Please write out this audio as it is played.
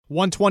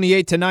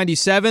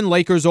128-97,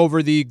 Lakers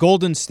over the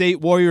Golden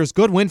State Warriors.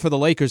 Good win for the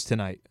Lakers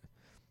tonight.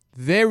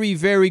 Very,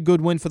 very good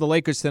win for the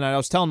Lakers tonight. I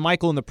was telling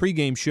Michael in the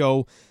pregame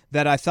show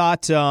that I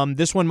thought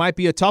this one might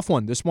be a tough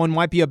one. This one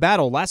might be a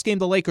battle. Last game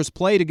the Lakers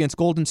played against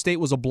Golden State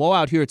was a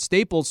blowout here at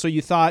Staples, so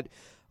you thought,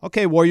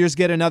 okay, Warriors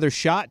get another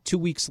shot 2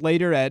 weeks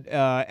later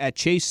at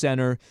Chase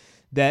Center,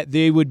 that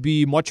they would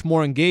be much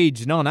more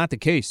engaged. No, not the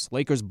case.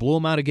 Lakers blew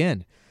them out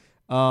again.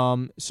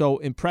 So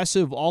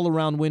impressive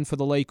all-around win for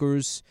the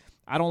Lakers.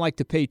 I don't like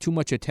to pay too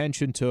much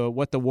attention to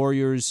what the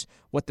Warriors,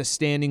 what the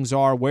standings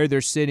are, where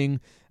they're sitting.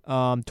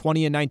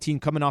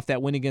 20-19 coming off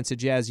that win against the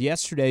Jazz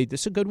yesterday.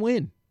 This is a good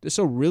win. This is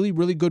a really,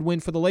 really good win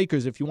for the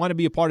Lakers. If you want to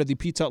be a part of the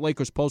Pizza Hut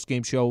Lakers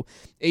postgame show,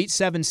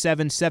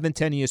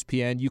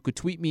 877-710-ESPN. You could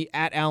tweet me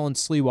at Alan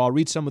Slewa. I'll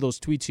read some of those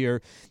tweets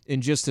here in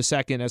just a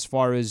second as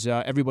far as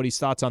everybody's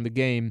thoughts on the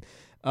game.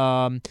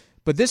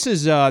 But this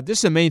is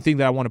the main thing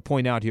that I want to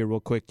point out here real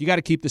quick. You got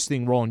to keep this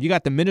thing rolling. You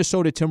got the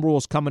Minnesota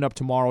Timberwolves coming up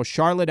tomorrow,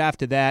 Charlotte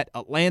after that,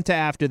 Atlanta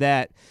after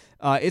that.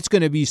 It's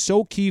going to be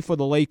so key for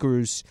the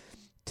Lakers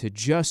to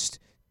just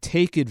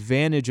take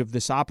advantage of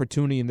this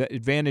opportunity, and the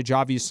advantage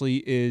obviously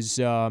is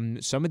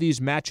some of these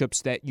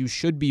matchups that you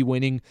should be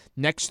winning.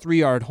 Next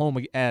three are at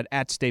home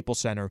at Staples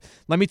Center.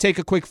 Let me take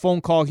a quick phone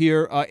call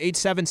here,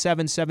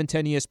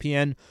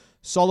 877-710-ESPN.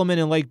 Solomon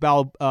in Lake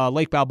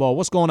Balboa.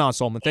 What's going on,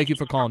 Solomon? Thank you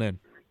for calling in.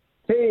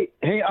 Hey,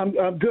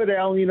 I'm good,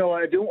 Alan. You know,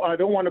 I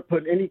don't want to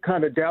put any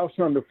kind of douse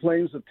on the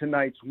flames of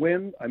tonight's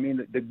win. I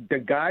mean, the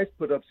guys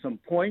put up some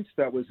points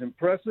that was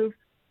impressive,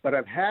 but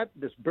I've had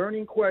this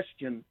burning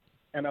question,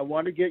 and I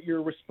want to get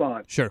your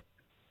response. Sure.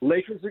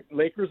 Lakers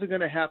are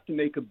going to have to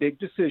make a big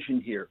decision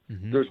here.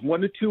 Mm-hmm. There's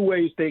one of two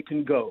ways they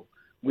can go.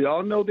 We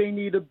all know they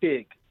need a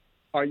big.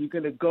 Are you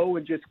going to go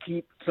and just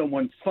keep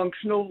someone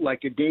functional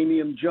like a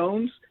Damian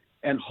Jones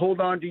and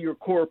hold on to your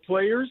core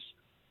players,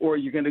 or are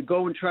you going to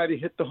go and try to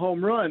hit the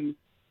home run?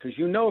 Because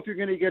you know if you're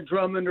going to get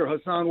Drummond or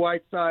Hassan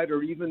Whiteside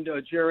or even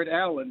Jared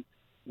Allen,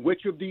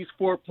 which of these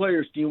four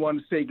players do you want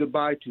to say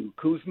goodbye to?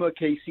 Kuzma,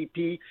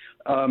 KCP,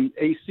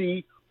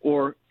 AC,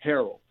 or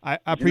Harrell? I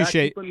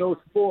appreciate those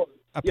four.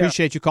 I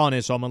appreciate you calling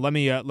in, Solomon. Let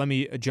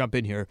me jump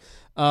in here.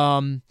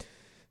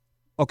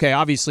 Okay,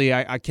 obviously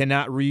I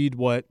cannot read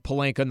what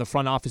Pelinka and the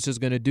front office is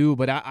going to do,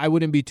 but I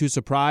wouldn't be too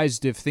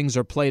surprised if things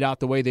are played out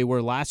the way they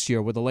were last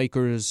year, where the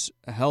Lakers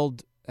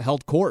held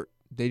court.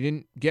 They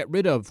didn't get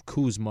rid of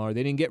Kuzma, or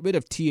they didn't get rid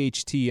of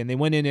THT, and they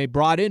went in and they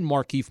brought in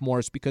Markieff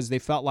Morris because they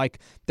felt like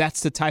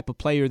that's the type of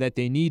player that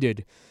they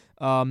needed.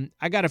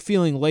 I got a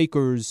feeling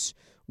Lakers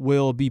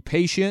will be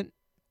patient.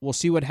 We'll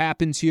see what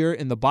happens here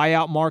in the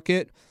buyout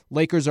market.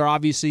 Lakers are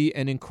obviously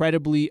an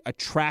incredibly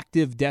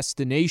attractive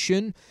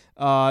destination.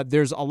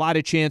 There's a lot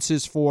of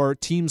chances for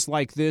teams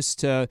like this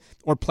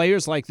or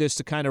players like this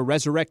to kind of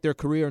resurrect their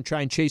career and try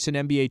and chase an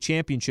NBA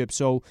championship.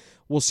 So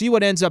we'll see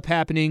what ends up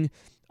happening.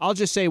 I'll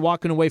just say,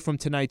 walking away from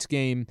tonight's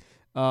game,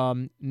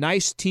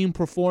 nice team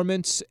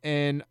performance,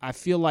 and I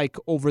feel like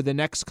over the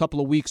next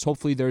couple of weeks,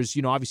 hopefully there's,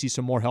 obviously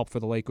some more help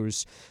for the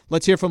Lakers.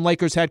 Let's hear from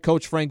Lakers head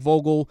coach Frank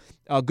Vogel.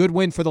 A good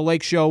win for the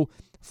Lake Show.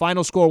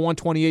 Final score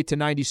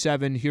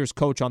 128-97. Here's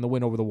Coach on the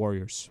win over the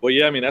Warriors. Well,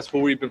 yeah, I mean, that's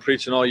what we've been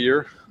preaching all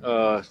year,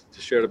 to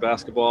share the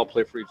basketball,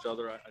 play for each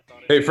other.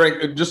 Hey,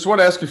 Frank, just want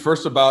to ask you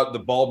first about the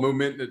ball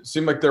movement. It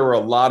seemed like there were a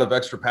lot of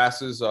extra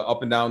passes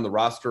up and down the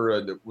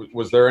roster.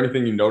 Was there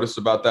anything you noticed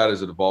about that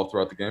as it evolved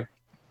throughout the game?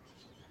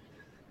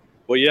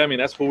 Well, yeah, I mean,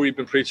 that's what we've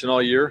been preaching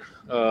all year,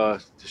 to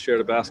share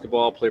the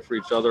basketball, play for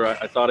each other.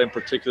 I thought in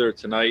particular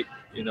tonight,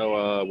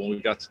 when we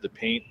got to the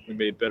paint, we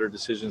made better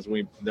decisions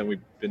than we've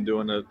been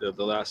doing the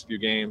last few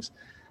games.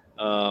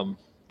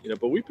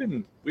 But we've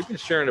been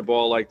sharing the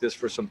ball like this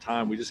for some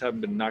time. We just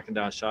haven't been knocking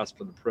down shots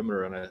from the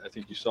perimeter, and I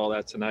think you saw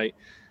that tonight,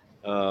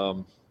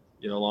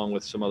 along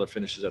with some other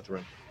finishes at the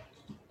rim.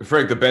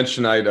 Frank, the bench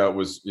tonight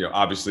was,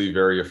 obviously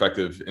very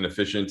effective and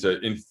efficient.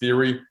 In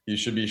theory, you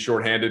should be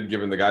shorthanded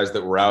given the guys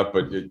that were out,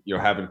 but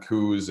having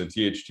Kuz and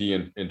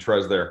THT and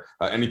Trez there,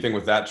 anything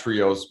with that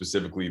trio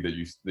specifically that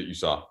you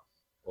saw?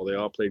 Well, they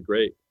all played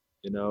great.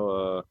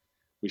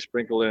 We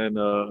sprinkle in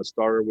a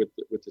starter with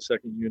the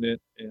second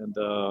unit, and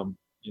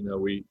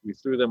we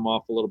threw them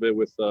off a little bit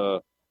with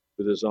the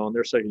zone.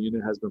 Their second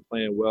unit has been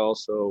playing well,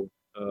 so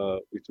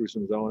we threw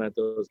some zone at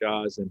those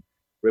guys and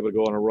were able to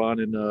go on a run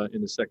in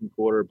the second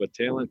quarter. But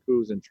Talon,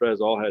 Kuz, and Trez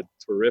all had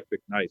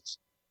terrific nights,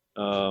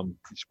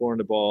 scoring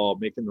the ball,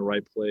 making the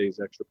right plays,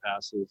 extra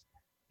passes,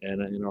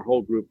 and our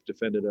whole group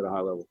defended at a high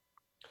level.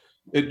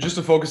 Just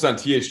to focus on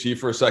THT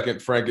for a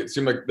second, Frank, it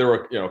seemed like there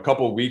were a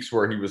couple of weeks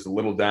where he was a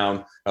little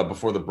down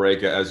before the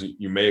break, as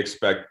you may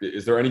expect.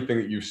 Is there anything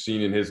that you've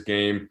seen in his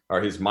game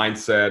or his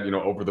mindset,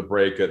 over the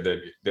break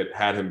that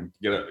had him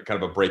get a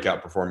kind of a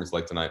breakout performance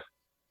like tonight?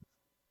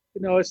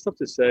 It's tough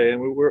to say,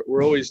 and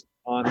we're always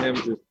on him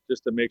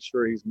just to make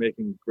sure he's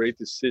making great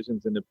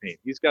decisions in the paint.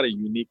 He's got a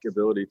unique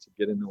ability to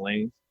get in the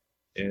lane,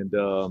 and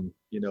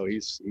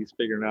he's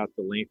figuring out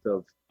the length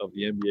of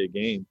the NBA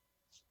game.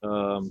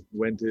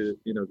 When to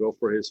go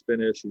for his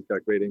finish. He's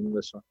got great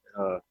English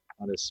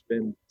on his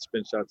spin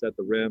shots at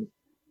the rim.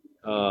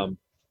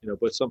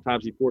 But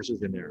sometimes he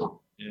forces in there,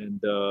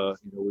 And,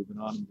 we've been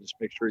on him to just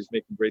make sure he's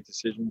making great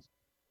decisions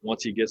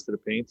once he gets to the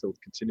paint. So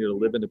continue to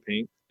live in the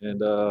paint.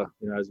 And,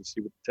 as you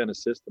see with the 10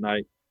 assists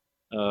tonight,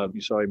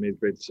 you saw he made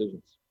great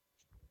decisions.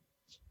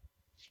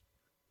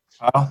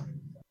 Kyle?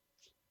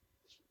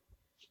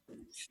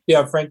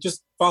 Yeah, Frank,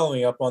 just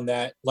following up on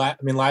that.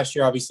 Last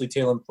year, obviously,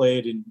 Talon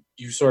played and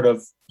you sort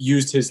of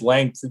used his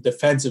length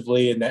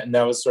defensively, and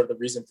that was sort of the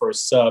reason for a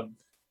sub.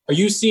 Are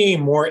you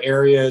seeing more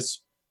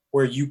areas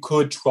where you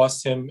could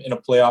trust him in a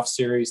playoff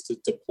series to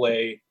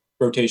play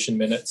rotation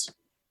minutes?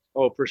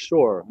 Oh, for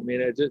sure. I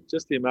mean,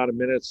 just the amount of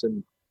minutes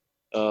and,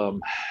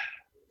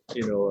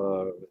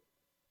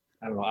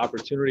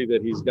 opportunity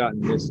that he's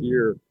gotten this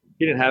year.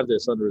 He didn't have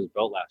this under his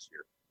belt last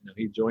year.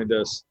 He joined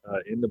us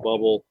in the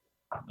bubble,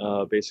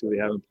 basically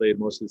having played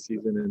most of the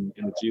season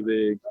in the G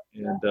League,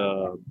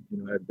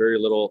 and had very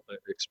little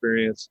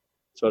experience.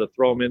 So to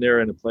throw him in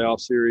there in a playoff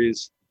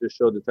series just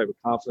showed the type of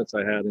confidence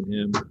I had in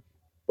him.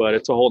 But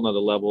it's a whole nother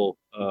level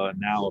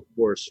now, of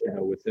course,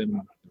 with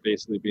him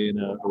basically being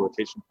a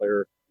rotation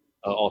player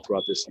all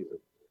throughout this season.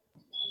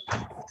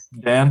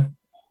 Dan?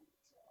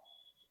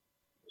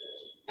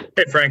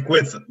 Hey Frank,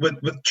 with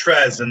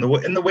Trez and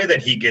the way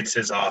that he gets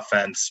his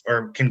offense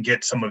or can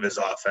get some of his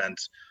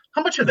offense,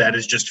 how much of that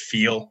is just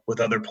feel with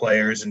other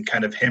players and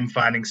kind of him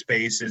finding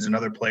spaces and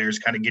other players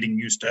kind of getting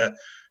used to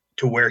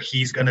where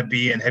he's going to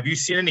be? And have you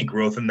seen any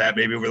growth in that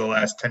maybe over the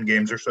last 10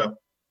 games or so?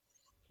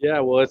 Yeah,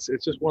 well, it's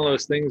just one of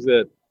those things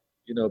that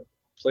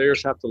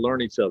players have to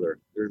learn each other.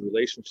 There's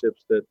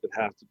relationships that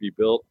have to be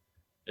built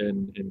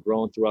and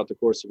grown throughout the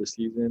course of the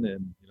season,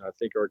 and I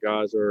think our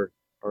guys are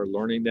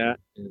learning that,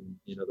 and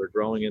they're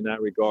growing in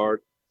that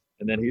regard.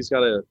 And then he's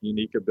got a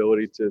unique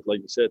ability to,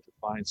 like you said, to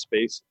find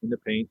space in the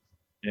paint,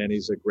 and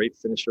he's a great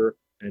finisher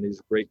and he's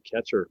a great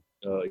catcher.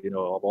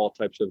 Of all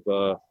types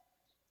of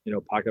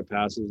pocket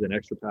passes and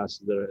extra passes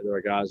that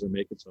our guys are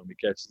making. So he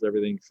catches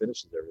everything,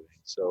 finishes everything.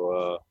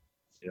 So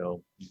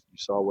you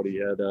saw what he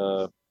had.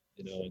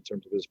 In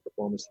terms of his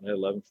performance tonight,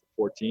 11 for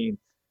 14.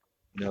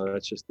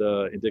 That's just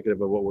indicative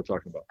of what we're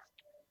talking about.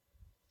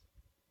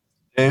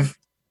 Dave?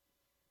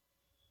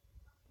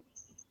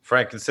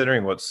 Frank,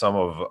 considering what some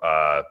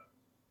of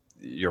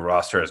your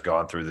roster has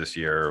gone through this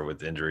year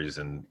with injuries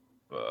and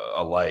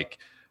alike,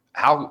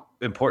 how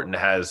important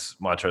has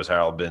Montrezl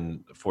Harrell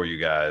been for you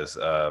guys,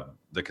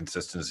 the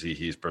consistency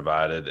he's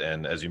provided?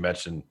 And as you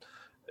mentioned,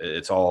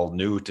 it's all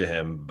new to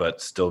him,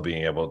 but still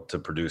being able to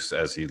produce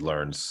as he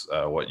learns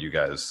what you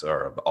guys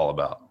are all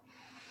about.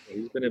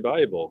 He's been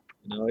invaluable.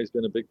 He's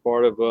been a big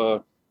part of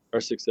our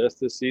success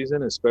this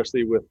season,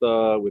 especially with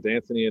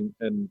Anthony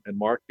and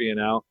Mark being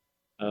out.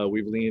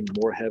 We've leaned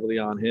more heavily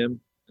on him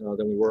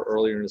than we were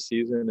earlier in the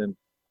season. And,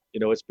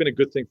 it's been a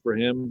good thing for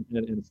him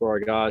and for our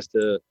guys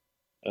to,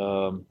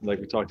 like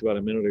we talked about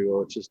a minute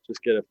ago, just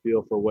get a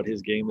feel for what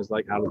his game is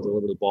like, how to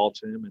deliver the ball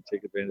to him and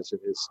take advantage of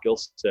his skill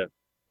set.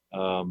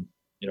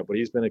 But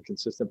he's been a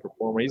consistent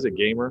performer. He's a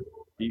gamer.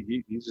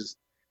 He's just,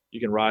 you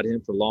can ride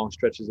him for long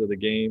stretches of the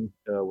game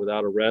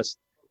without a rest.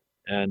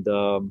 And,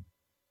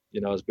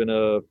 it's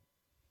been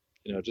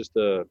just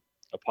a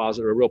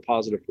real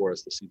positive for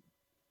us this season.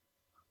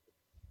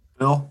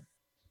 Bill?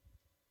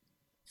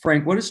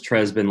 Frank, what has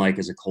Trez been like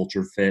as a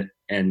culture fit?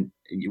 And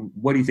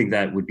what do you think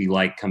that would be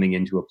like coming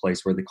into a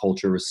place where the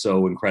culture is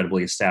so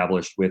incredibly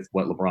established with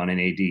what LeBron and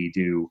AD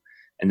do?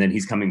 And then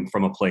he's coming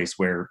from a place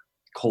where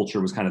culture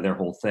was kind of their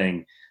whole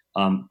thing.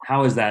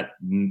 How is that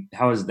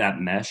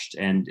meshed,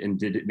 and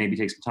did it maybe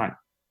take some time?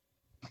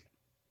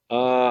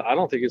 I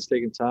don't think it's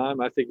taken time.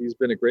 I think he's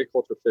been a great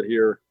culture fit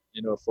here,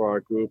 for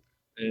our group.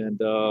 And,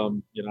 I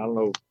don't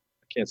know,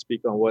 I can't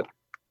speak on what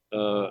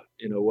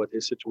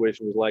his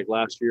situation was like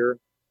last year.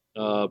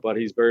 But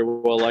he's very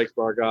well liked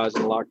by our guys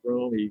in the locker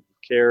room. He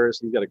cares.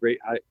 He's got a great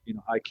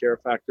high care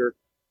factor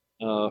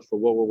for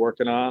what we're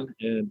working on.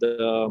 And,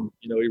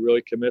 he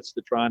really commits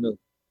to trying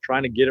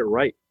to get it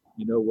right.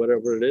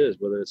 Whatever it is,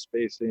 whether it's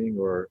spacing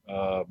or,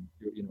 or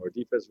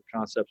defensive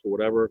concepts or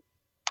whatever.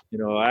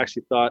 I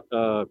actually thought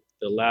the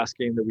last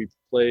game that we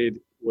played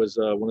was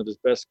one of his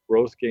best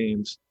growth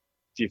games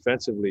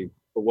defensively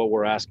for what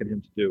we're asking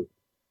him to do.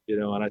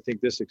 And I think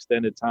this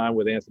extended time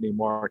with Anthony and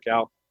Mark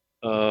out,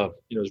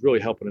 is really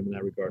helping him in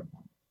that regard.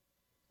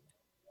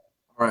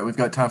 All right, we've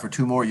got time for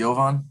two more.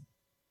 Jovan?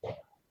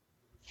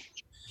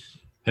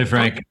 Hey,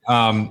 Frank.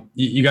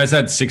 You guys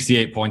had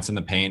 68 points in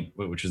the paint,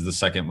 which is the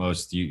second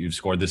most you've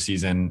scored this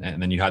season. And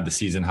then you had the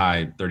season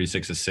high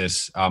 36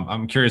 assists.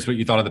 I'm curious what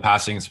you thought of the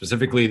passing,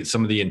 specifically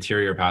some of the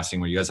interior passing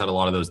where you guys had a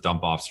lot of those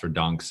dump offs for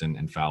dunks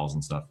and fouls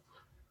and stuff.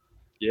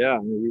 Yeah,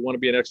 we want to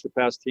be an extra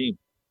pass team.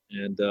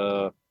 And,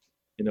 a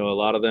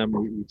lot of them,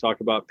 we talk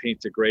about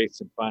paint to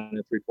greats and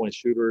finding 3-point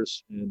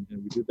shooters. And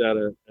we did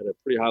that at a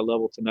pretty high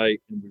level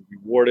tonight. And we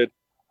rewarded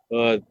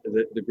the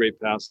great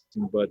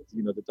passing. But,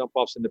 the dump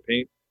offs in the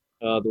paint,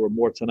 there were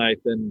more tonight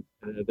than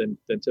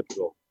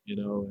typical,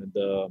 and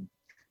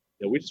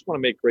we just want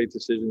to make great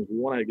decisions. We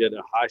want to get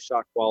a high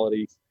shot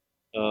quality,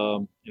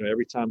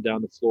 every time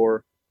down the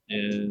floor,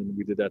 and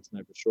we did that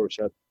tonight for sure.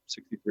 Shot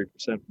 63%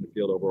 from the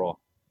field overall.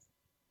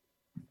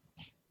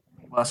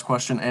 Last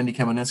question, Andy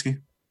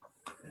Kamenetsky.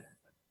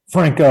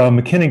 Frank,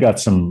 McKinnon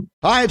got some.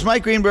 Hi, it's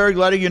Mike Greenberg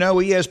letting you know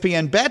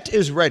ESPN Bet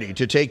is ready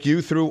to take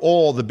you through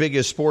all the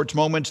biggest sports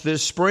moments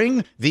this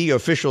spring. The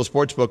official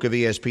sportsbook of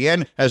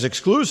ESPN has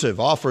exclusive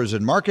offers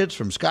and markets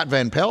from Scott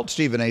Van Pelt,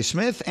 Stephen A.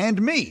 Smith,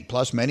 and me,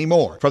 plus many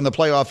more. From the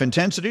playoff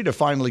intensity to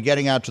finally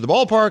getting out to the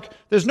ballpark,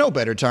 there's no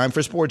better time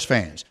for sports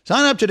fans.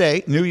 Sign up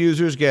today. New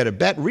users get a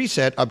bet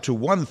reset up to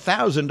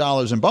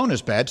 $1,000 in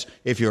bonus bets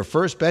if your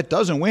first bet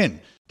doesn't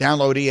win.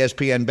 Download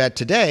ESPN Bet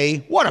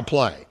today. What a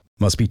play.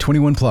 Must be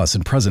 21 plus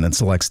and present in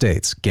select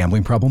states.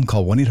 Gambling problem?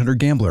 Call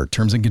 1-800-GAMBLER.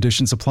 Terms and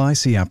conditions apply.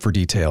 See app for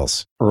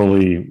details.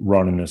 Early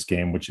run in this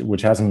game,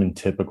 which hasn't been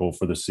typical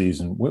for the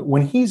season.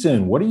 When he's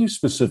in, what are you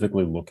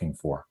specifically looking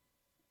for?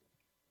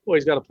 Well,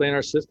 he's got to play in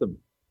our system.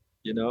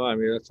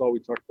 That's all we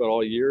talked about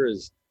all year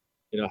is,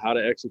 how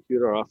to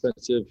execute our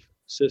offensive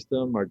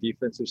system, our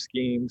defensive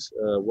schemes,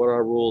 what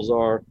our rules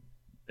are.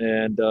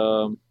 And,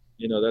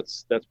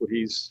 that's what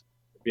he's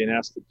being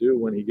asked to do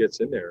when he gets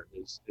in there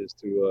is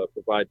to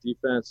provide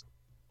defense.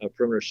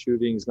 Perimeter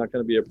shooting is not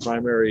going to be a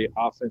primary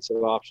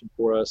offensive option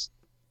for us,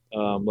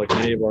 like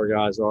many of our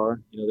guys are.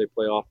 They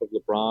play off of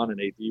LeBron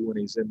and AD when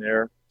he's in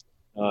there,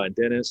 and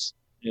Dennis.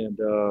 And,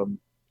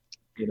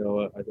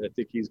 I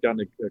think he's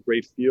gotten a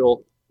great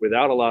feel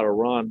without a lot of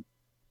run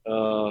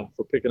for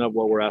picking up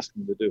what we're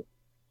asking him to do.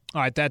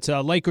 All right, that's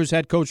Lakers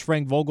head coach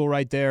Frank Vogel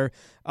right there.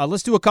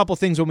 Let's do a couple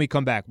things when we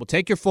come back. We'll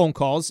take your phone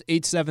calls,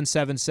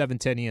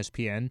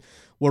 877-710-ESPN.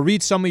 We'll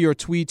read some of your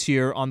tweets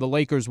here on the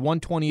Lakers'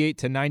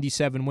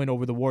 128-97 win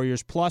over the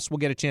Warriors. Plus, we'll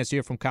get a chance to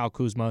hear from Kyle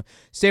Kuzma.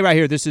 Stay right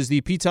here. This is the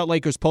Pizza Hut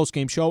Lakers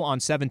postgame show on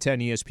 710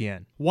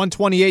 ESPN.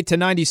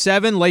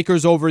 128-97,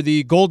 Lakers over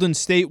the Golden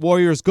State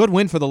Warriors. Good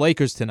win for the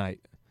Lakers tonight.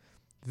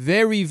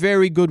 Very,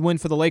 very good win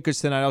for the Lakers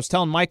tonight. I was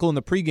telling Michael in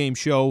the pregame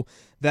show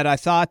that I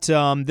thought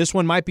this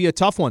one might be a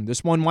tough one.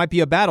 This one might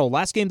be a battle.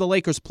 Last game the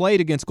Lakers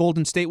played against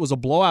Golden State was a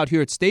blowout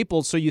here at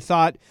Staples, so you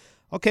thought,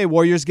 okay,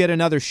 Warriors get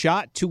another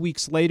shot 2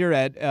 weeks later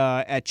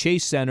at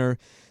Chase Center,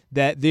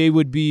 that they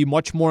would be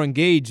much more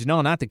engaged.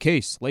 No, not the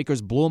case.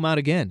 Lakers blew them out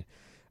again.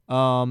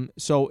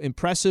 So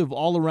impressive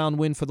all-around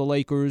win for the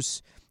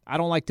Lakers. I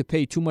don't like to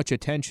pay too much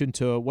attention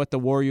to what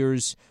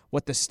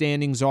the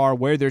standings are,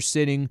 where they're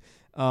sitting.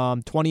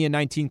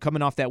 20-19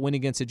 coming off that win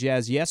against the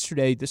Jazz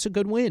yesterday. This is a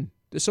good win.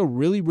 This is a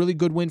really, really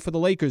good win for the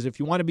Lakers.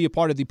 If you want to be a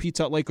part of the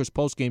Pizza Hut Lakers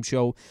postgame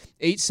show,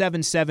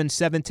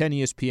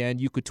 877-710-ESPN.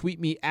 You could tweet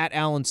me at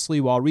Alan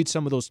Sleewa. I'll read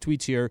some of those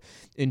tweets here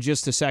in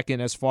just a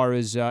second as far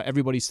as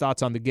everybody's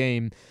thoughts on the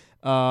game.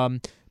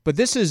 But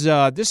this is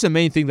the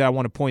main thing that I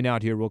want to point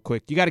out here real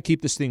quick. You got to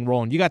keep this thing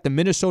rolling. You got the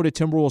Minnesota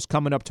Timberwolves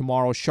coming up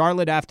tomorrow,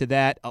 Charlotte after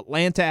that,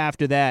 Atlanta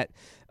after that.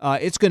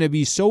 It's going to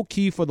be so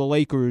key for the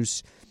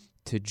Lakers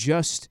to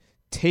just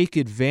take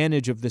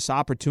advantage of this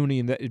opportunity,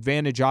 and the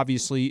advantage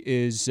obviously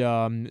is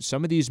some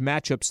of these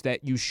matchups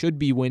that you should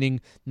be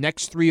winning.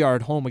 Next three are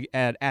at home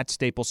at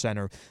Staples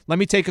Center. Let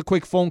me take a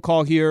quick phone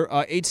call here,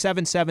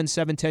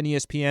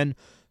 877-710-ESPN.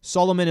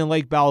 Solomon in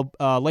Lake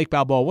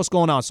Balboa. What's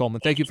going on,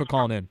 Solomon? Thank you for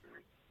calling in.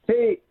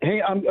 Hey,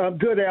 I'm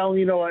good,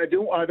 Alan. I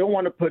don't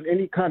want to put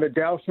any kind of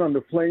douse on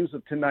the Flames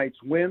of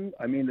tonight's win.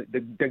 I mean,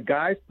 the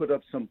guys put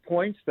up some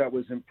points that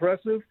was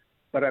impressive,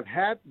 but I've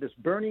had this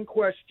burning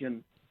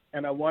question,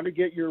 and I want to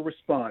get your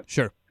response.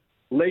 Sure.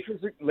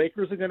 Lakers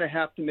are going to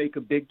have to make a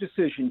big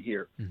decision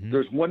here. Mm-hmm.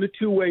 There's one of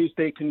two ways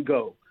they can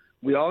go.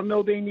 We all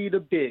know they need a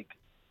big.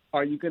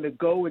 Are you going to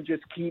go and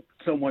just keep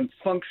someone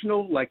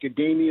functional like a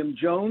Damian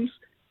Jones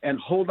and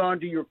hold on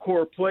to your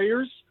core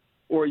players,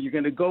 or are you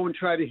going to go and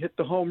try to hit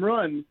the home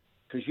run?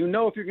 Because if you're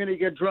going to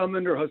get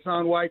Drummond or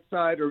Hassan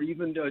Whiteside or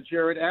even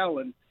Jarrett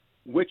Allen,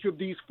 which of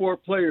these four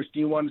players do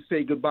you want to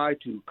say goodbye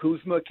to?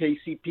 Kuzma,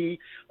 KCP,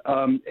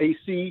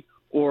 AC,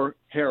 or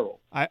Harrell?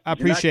 I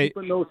appreciate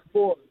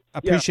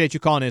you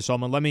calling in,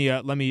 Solomon. Let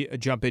me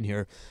jump in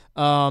here.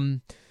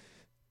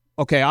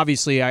 Okay,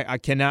 obviously I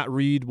cannot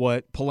read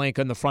what Pelinka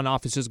and the front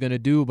office is going to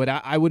do, but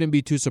I wouldn't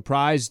be too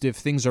surprised if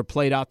things are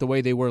played out the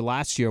way they were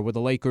last year, where the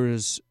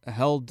Lakers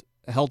held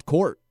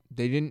court.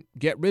 They didn't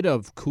get rid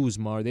of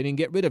Kuzma, or they didn't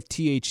get rid of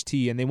THT,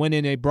 and they went in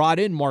and they brought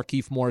in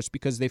Markieff Morris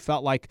because they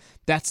felt like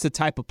that's the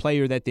type of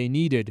player that they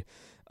needed.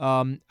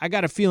 I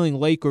got a feeling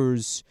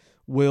Lakers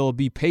will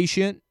be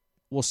patient.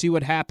 We'll see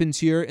what happens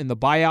here in the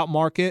buyout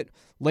market.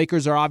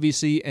 Lakers are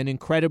obviously an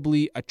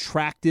incredibly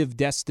attractive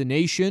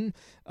destination.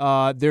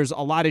 There's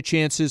a lot of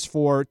chances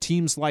for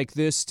teams like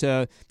this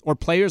or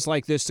players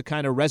like this to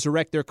kind of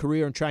resurrect their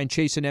career and try and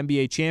chase an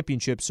NBA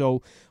championship.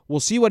 So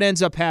we'll see what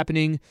ends up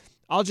happening.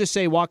 I'll just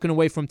say, walking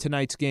away from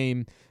tonight's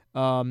game,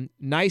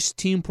 nice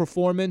team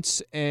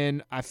performance,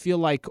 and I feel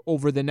like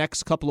over the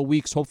next couple of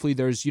weeks, hopefully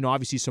there's,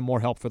 obviously some more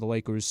help for the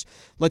Lakers.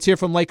 Let's hear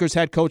from Lakers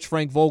head coach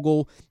Frank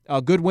Vogel.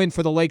 A good win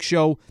for the Lake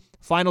Show.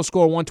 Final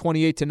score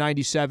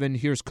 128-97.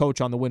 Here's Coach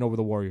on the win over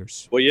the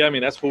Warriors. Well, yeah,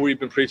 that's what we've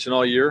been preaching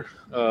all year,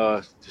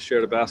 to share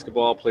the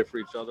basketball, play for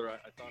each other.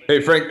 Hey,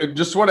 Frank,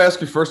 just want to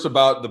ask you first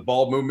about the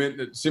ball movement.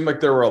 It seemed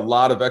like there were a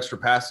lot of extra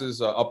passes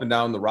up and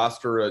down the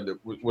roster.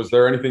 Was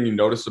there anything you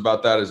noticed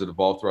about that as it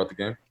evolved throughout the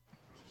game?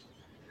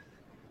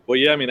 Well,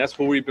 yeah, I mean, that's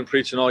what we've been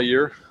preaching all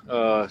year,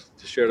 to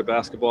share the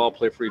basketball,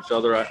 play for each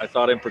other. I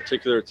thought in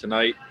particular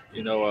tonight,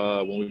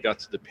 when we got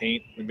to the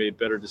paint, we made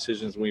better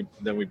decisions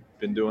than we've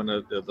been doing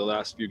the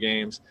last few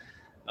games.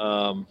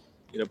 But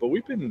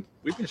we've been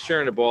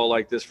sharing the ball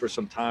like this for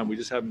some time. We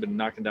just haven't been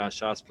knocking down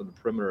shots from the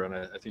perimeter, and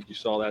I think you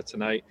saw that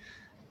tonight,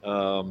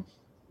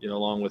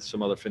 along with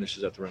some other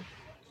finishes at the rim.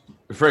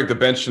 Frank, the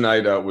bench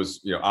tonight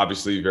was,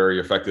 obviously very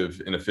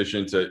effective and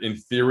efficient. In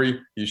theory,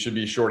 you should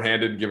be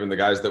shorthanded given the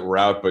guys that were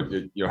out, but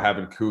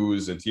having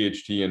Kuz and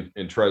THT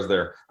and Trez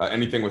there,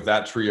 anything with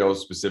that trio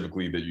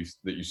specifically that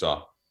you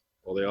saw?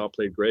 Well, they all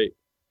played great.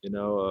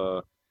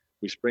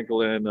 We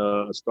sprinkle in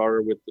a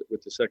starter with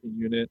the second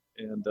unit,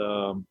 and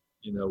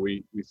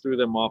we threw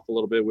them off a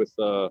little bit with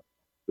the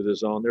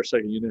zone. Their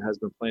second unit has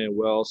been playing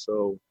well,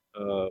 so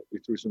we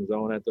threw some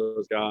zone at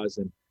those guys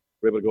and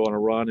were able to go on a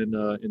run in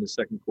the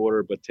second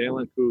quarter. But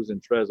Talen, Kuz, and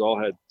Trez all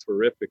had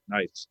terrific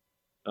nights.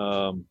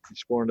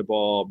 Scoring the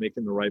ball,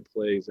 making the right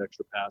plays,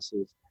 extra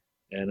passes,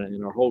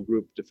 and our whole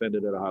group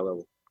defended at a high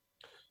level.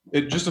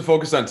 Just to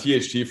focus on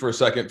THT for a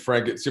second,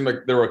 Frank, it seemed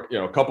like there were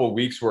a couple of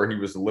weeks where he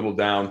was a little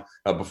down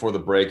before the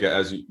break,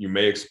 as you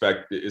may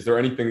expect. Is there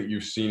anything that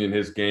you've seen in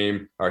his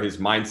game or his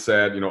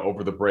mindset,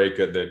 over the break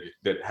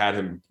that had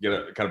him get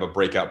a kind of a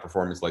breakout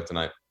performance like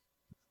tonight?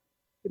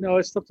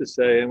 It's tough to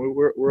say, and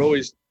we're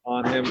always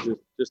on him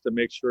just to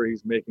make sure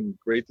he's making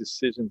great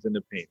decisions in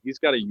the paint. He's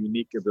got a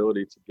unique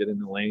ability to get in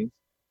the lane,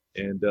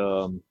 and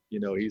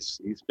he's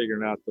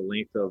figuring out the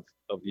length of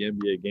the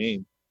NBA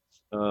game.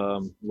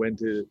 When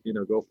to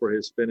go for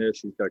his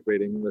finish. He's got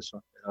great English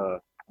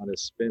on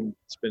his spin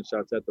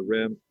shots at the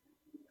rim.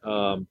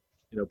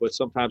 But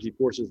sometimes he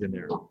forces in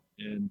there,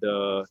 and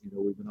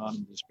we've been on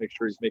him to just make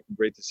sure he's making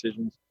great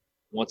decisions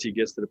once he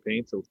gets to the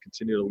paint. So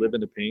continue to live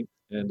in the paint,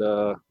 and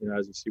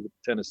as you see with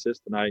the 10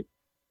 assists tonight,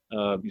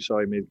 you saw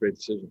he made great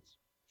decisions.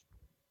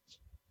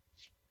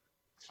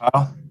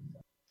 Wow.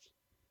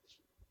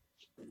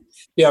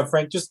 Yeah,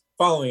 Frank, just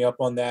following up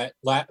on that.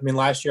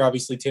 Last year,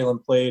 obviously,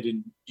 Talen played,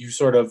 and you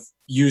sort of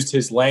used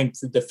his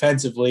length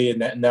defensively,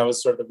 and that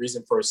was sort of the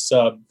reason for a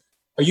sub.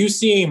 Are you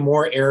seeing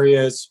more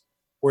areas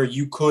where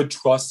you could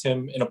trust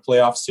him in a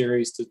playoff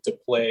series to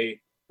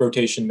play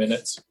rotation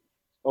minutes?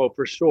 Oh,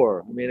 for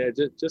sure. I mean,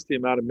 just the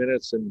amount of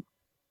minutes and,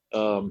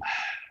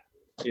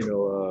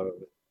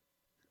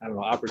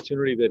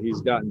 opportunity that he's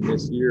gotten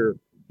this year.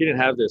 He didn't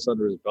have this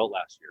under his belt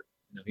last year.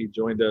 He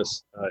joined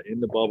us in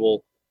the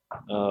bubble.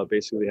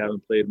 Basically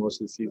haven't played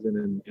most of the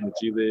season in the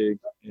G League,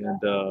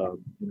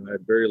 and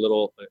had very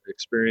little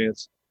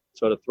experience.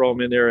 So to throw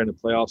him in there in a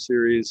playoff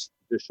series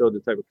just showed the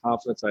type of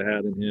confidence I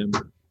had in him.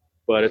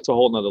 But it's a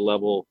whole nother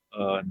level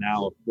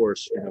now, of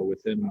course,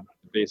 with him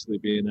basically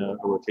being a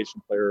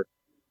rotation player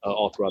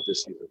all throughout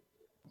this season.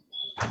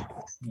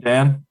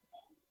 Dan?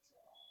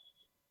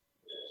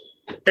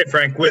 Hey,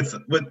 Frank, with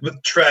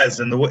Trez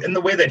and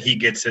the way that he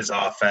gets his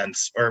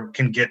offense or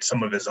can get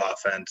some of his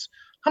offense,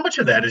 how much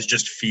of that is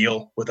just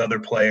feel with other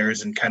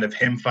players and kind of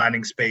him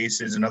finding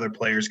spaces and other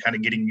players kind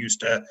of getting used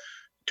to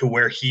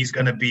where he's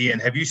going to be?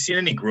 And have you seen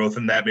any growth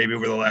in that maybe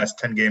over the last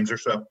 10 games or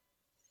so?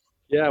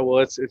 Yeah, well,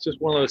 it's just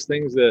one of those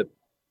things that,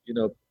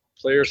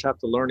 players have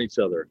to learn each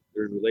other.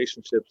 There's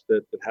relationships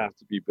that have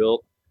to be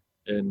built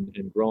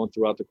and grown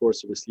throughout the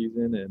course of the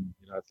season. And,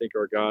 I think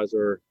our guys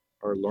are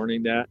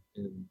learning that,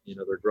 and,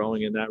 they're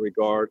growing in that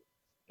regard.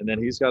 And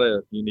then he's got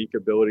a unique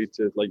ability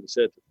to, like you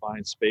said, to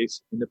find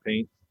space in the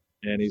paint.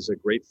 And he's a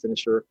great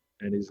finisher,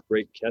 and he's a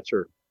great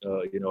catcher,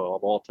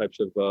 of all types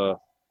of,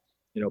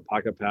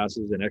 pocket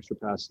passes and extra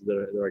passes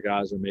that our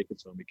guys are making.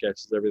 So he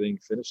catches everything,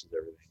 finishes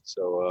everything.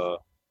 So,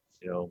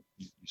 you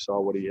saw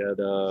what he had,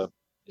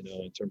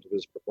 in terms of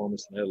his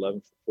performance tonight,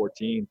 11 for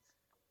 14.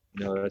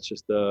 That's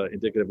just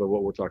indicative of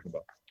what we're talking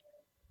about.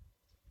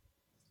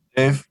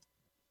 Dave?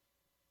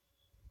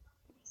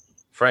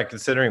 Frank,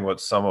 considering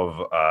what some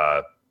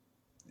of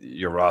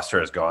your roster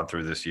has gone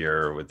through this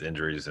year with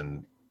injuries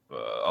and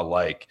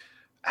alike,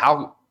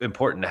 how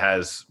important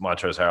has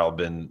Montrezl Harrell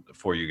been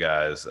for you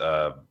guys,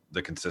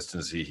 the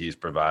consistency he's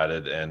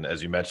provided? And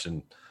as you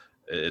mentioned,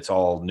 it's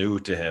all new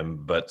to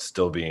him, but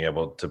still being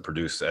able to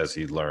produce as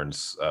he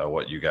learns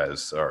what you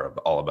guys are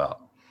all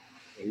about.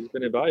 He's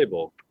been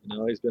invaluable.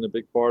 He's been a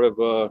big part of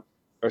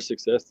our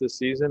success this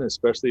season,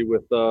 especially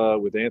with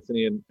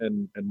Anthony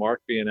and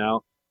Mark being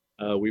out.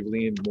 We've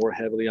leaned more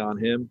heavily on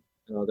him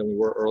than we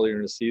were earlier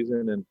in the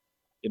season. And,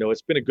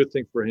 it's been a good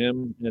thing for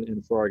him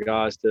and for our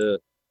guys to,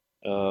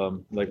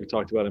 like we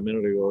talked about a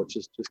minute ago,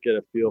 just get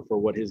a feel for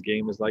what his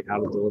game is like, how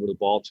to deliver the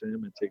ball to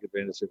him and take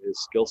advantage of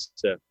his skill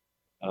set.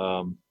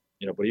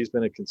 But he's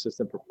been a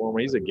consistent performer.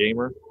 He's a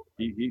gamer.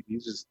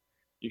 He's just,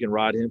 you can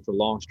ride him for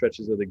long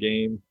stretches of the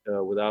game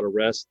without a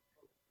rest.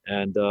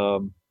 And,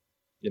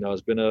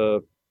 it's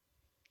been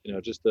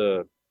just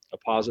a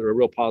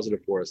real positive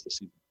for us this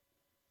season.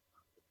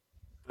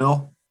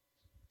 Bill?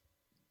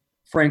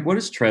 Frank, what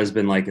has Trez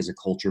been like as a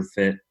culture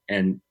fit?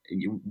 And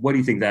what do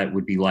you think that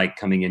would be like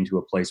coming into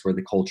a place where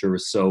the culture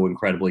is so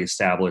incredibly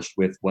established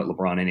with what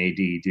LeBron and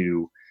AD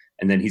do?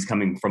 And then he's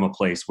coming from a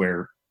place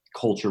where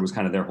culture was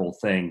kind of their whole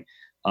thing.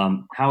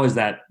 How is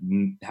that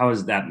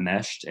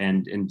meshed,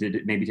 and did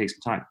it maybe take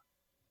some time?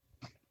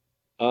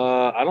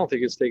 I don't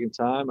think it's taken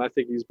time. I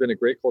think he's been a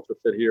great culture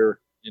fit here,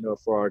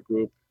 for our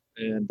group.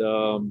 And, I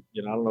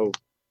don't know,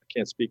 I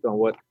can't speak on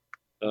what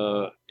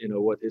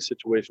his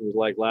situation was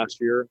like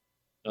last year.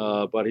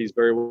 But he's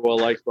very well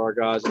liked by our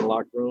guys in the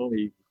locker room.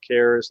 He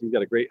cares. He's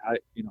got a great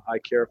high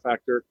care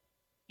factor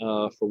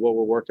for what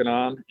we're working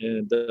on.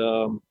 And,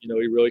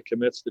 he really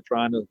commits to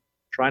trying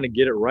to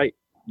get it right,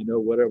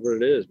 whatever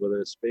it is, whether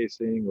it's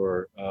spacing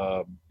or,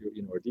 or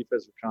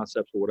defensive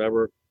concepts or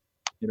whatever.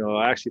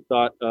 I actually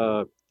thought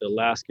the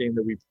last game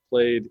that we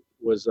played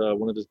was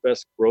one of his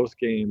best growth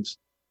games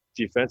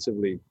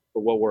defensively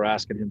for what we're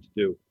asking him to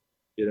do.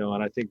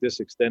 And I think this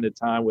extended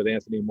time with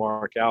Anthony and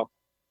Mark out,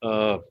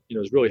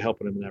 is really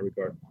helping him in that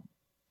regard.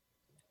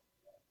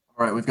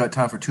 All right, we've got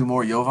time for two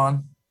more.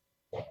 Jovan?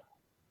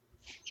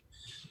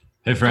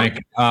 Hey, Frank.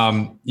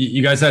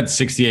 You guys had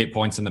 68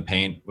 points in the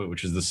paint,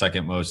 which is the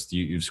second most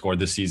you've scored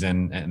this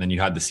season. And then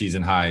you had the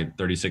season high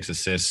 36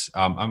 assists.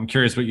 I'm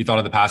curious what you thought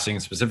of the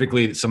passing,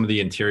 specifically some of the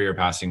interior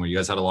passing where you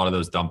guys had a lot of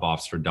those dump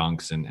offs for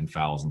dunks and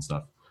fouls and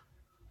stuff.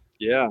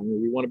 Yeah,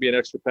 we want to be an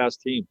extra pass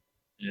team.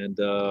 And,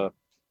 a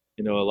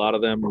lot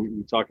of them,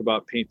 we talk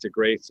about paint to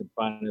greats and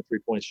finding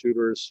 3-point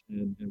shooters.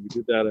 And we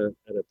did that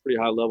at a pretty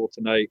high level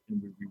tonight.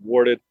 And we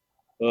rewarded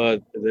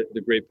the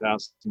great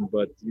passing.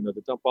 But,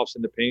 the dump offs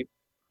in the paint,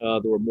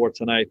 there were more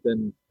tonight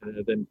than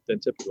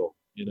typical,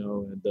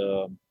 and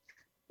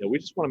we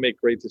just want to make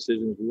great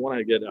decisions. We want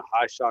to get a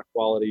high shot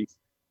quality,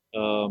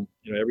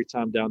 every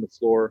time down the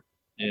floor,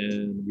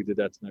 and we did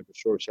that tonight for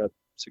sure. Shot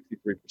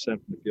 63% from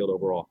the field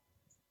overall.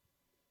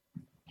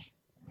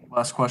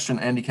 Last question,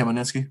 Andy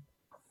Kamenetsky.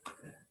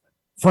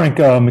 Frank,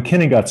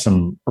 McKinnon got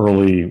some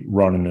early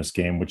run in this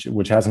game,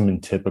 which hasn't been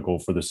typical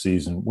for the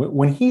season.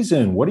 When he's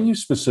in, what are you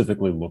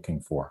specifically looking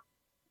for?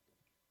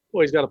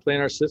 Well, he's got to play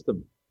in our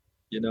system.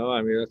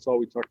 That's all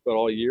we talked about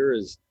all year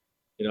is,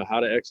 how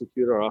to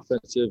execute our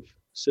offensive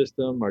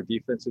system, our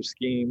defensive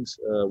schemes,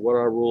 what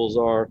our rules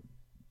are.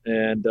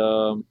 And,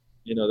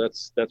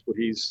 that's what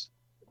he's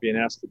being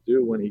asked to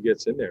do when he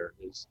gets in there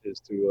is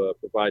to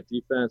provide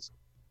defense.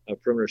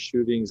 Perimeter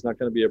shooting is not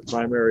going to be a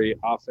primary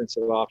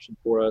offensive option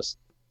for us,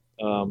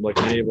 like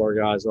many of our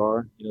guys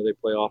are. They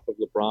play off of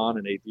LeBron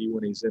and AD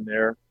when he's in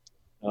there,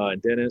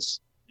 and Dennis.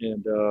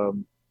 And,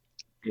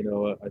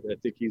 I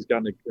think he's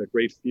gotten a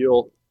great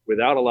feel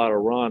without a lot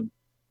of run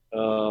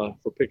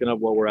for picking up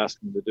what we're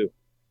asking him to do.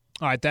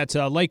 All right, that's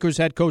Lakers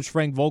head coach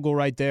Frank Vogel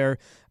right there.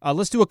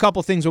 Let's do a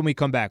couple things when we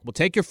come back. We'll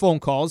take your phone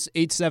calls,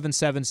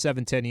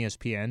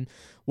 877-710-ESPN.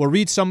 We'll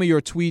read some of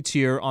your tweets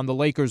here on the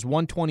Lakers'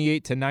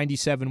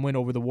 128-97 win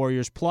over the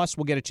Warriors. Plus,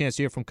 we'll get a chance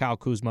to hear from Kyle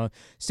Kuzma.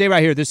 Stay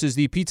right here. This is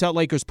the Pizza Hut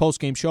Lakers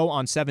postgame show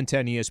on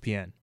 710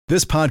 ESPN.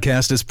 This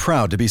podcast is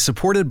proud to be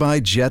supported by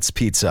Jets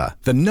Pizza,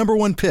 the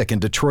 #1 pick in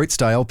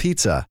Detroit-style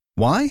pizza.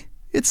 Why?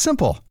 It's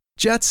simple.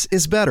 Jets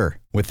is better.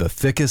 With the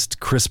thickest,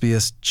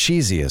 crispiest,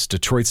 cheesiest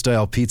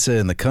Detroit-style pizza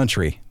in the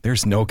country,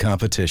 there's no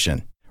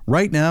competition.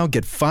 Right now,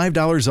 get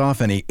 $5 off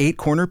any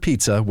 8-corner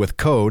pizza with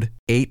code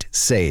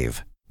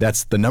 8SAVE.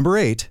 That's the number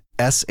 8,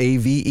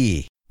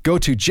 SAVE. Go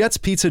to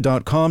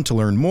jetspizza.com to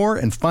learn more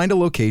and find a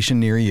location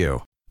near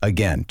you.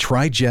 Again,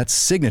 try Jet's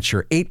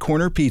signature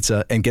 8-corner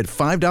pizza and get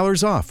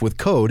 $5 off with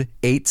code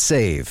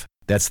 8SAVE.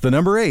 That's the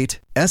number 8,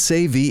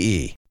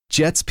 SAVE.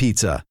 Jet's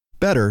Pizza.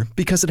 Better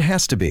because it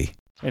has to be.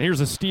 And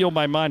here's a steal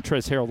by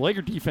Montrezl Harrell.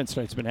 Laker defense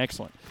tonight's been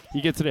excellent. He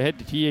gets it ahead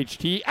to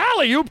THT.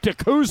 Alley-oop to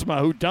Kuzma,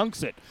 who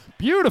dunks it.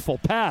 Beautiful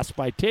pass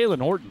by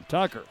Talen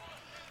Horton-Tucker.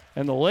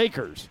 And the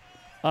Lakers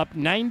up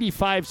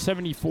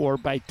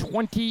 95-74 by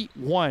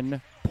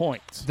 21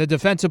 points. The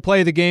defensive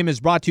play of the game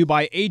is brought to you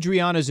by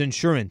Adriana's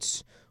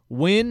Insurance.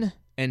 Win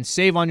and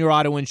save on your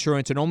auto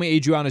insurance, and only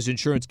Adriana's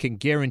Insurance can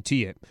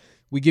guarantee it.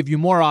 We give you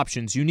more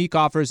options, unique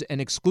offers, and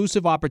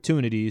exclusive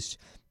opportunities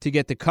to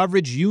get the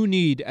coverage you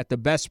need at the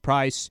best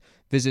price.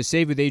 Visit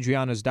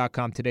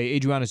SaveWithAdrianas.com today.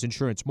 Adriana's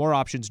Insurance. More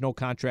options, no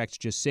contracts,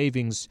 just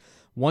savings.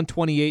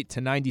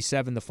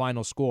 128-97, the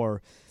final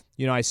score.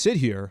 I sit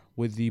here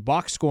with the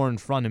box score in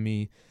front of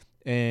me,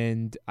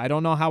 and I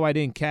don't know how I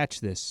didn't catch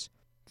this.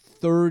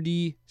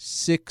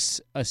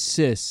 36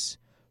 assists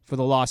for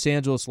the Los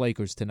Angeles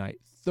Lakers tonight.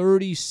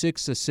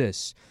 36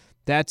 assists.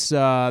 That's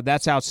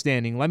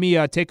outstanding. Let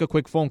me take a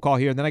quick phone call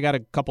here, and then I got a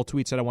couple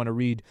tweets that I want to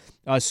read.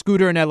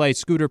 Scooter in L.A.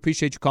 Scooter,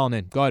 appreciate you calling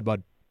in. Go ahead,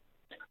 bud.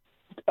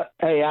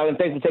 Hey, Alan,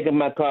 thanks for taking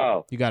my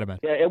call. You got it, man.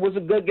 Yeah, it was a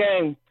good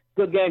game.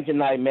 Good game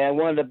tonight, man.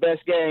 One of the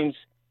best games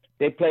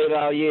they played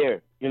all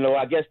year.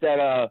 I guess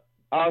that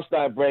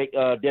All-Star break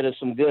did us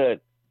some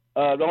good.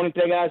 The only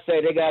thing I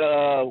say, they got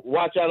to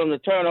watch out on the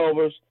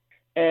turnovers.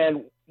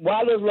 And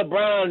why does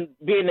LeBron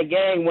be in the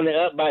game when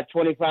they're up by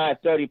 25,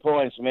 30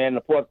 points, man, in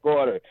the fourth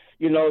quarter?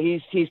 He's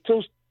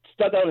too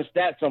stuck on the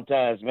stats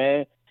sometimes,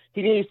 man.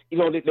 He needs,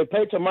 they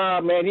play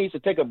tomorrow, man. He needs to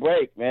take a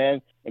break,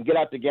 man, and get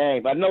out the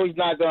game. I know he's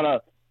not going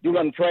to do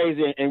nothing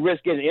crazy and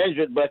risk getting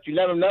injured, but you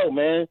never know,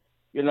 man.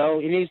 He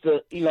needs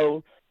to,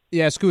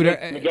 Yeah, Scooter.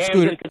 The game's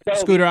Scooter. in control.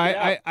 Scooter.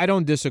 Yeah. I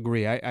don't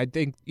disagree. I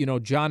think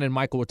John and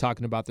Michael were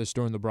talking about this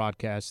during the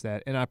broadcast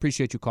and I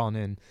appreciate you calling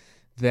in.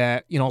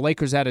 That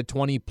Lakers had a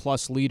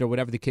 20-plus lead or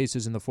whatever the case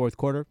is in the fourth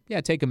quarter.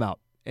 Yeah, take him out.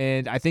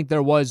 And I think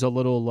there was a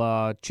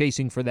little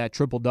chasing for that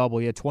triple-double.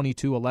 He had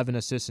 22, 11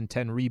 assists, and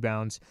 10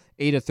 rebounds,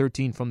 8 of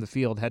 13 from the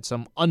field. Had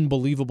some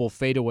unbelievable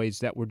fadeaways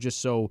that were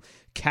just so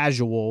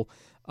casual.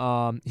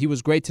 He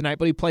was great tonight,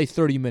 but he played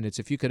 30 minutes.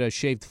 If you could have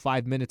shaved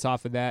 5 minutes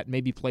off of that,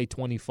 maybe play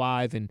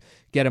 25 and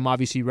get him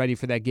obviously ready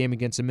for that game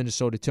against the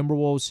Minnesota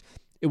Timberwolves,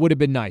 it would have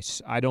been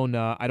nice. I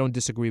don't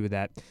disagree with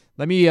that.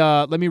 Let me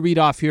read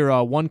off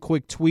here one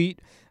quick tweet.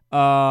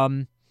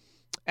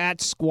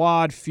 At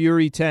Squad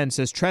Fury 10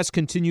 says Trez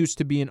continues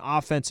to be an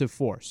offensive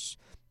force.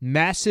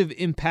 Massive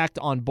impact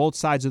on both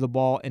sides of the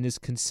ball and is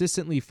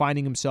consistently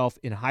finding himself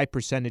in high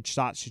percentage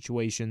shot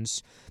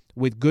situations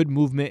with good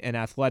movement and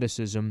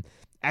athleticism.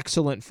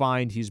 Excellent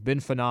find. He's been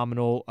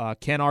phenomenal.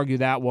 Can't argue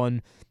that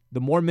one.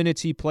 The more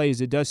minutes he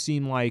plays, it does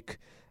seem like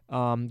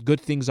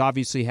good things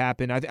obviously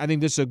happen. I think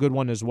this is a good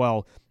one as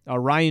well.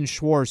 Ryan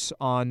Schwartz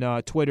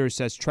on Twitter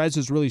says Trez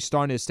is really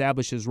starting to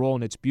establish his role,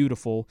 and it's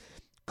beautiful.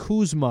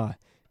 Kuzma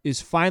is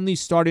finally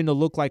starting to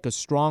look like a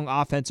strong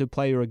offensive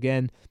player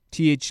again.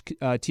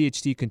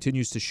 THT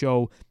continues to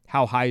show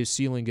how high his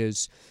ceiling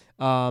is.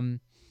 I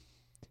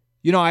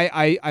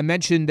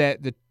mentioned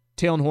that the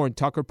Talen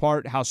Horton-Tucker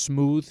part, how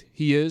smooth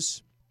he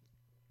is.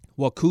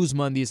 Well,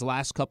 Kuzma in these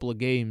last couple of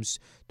games,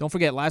 don't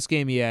forget, last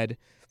game he had,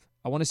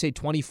 I want to say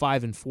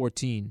 25 and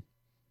 14.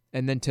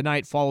 And then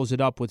tonight follows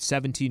it up with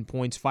 17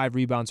 points, 5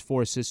 rebounds,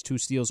 4 assists, 2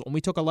 steals.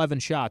 Only took 11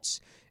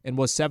 shots and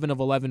was 7 of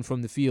 11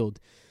 from the field.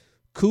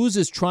 Kuz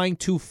is trying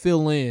to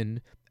fill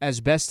in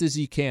as best as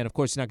he can. Of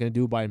course, he's not going to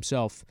do it by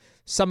himself.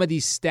 Some of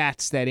these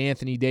stats that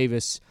Anthony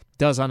Davis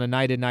does on a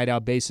night-in,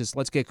 night-out basis.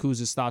 Let's get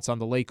Kuz's thoughts on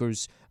the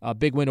Lakers'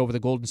 big win over the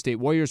Golden State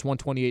Warriors,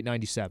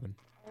 128-97.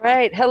 All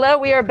right. Hello,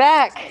 we are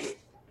back.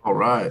 All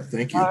right.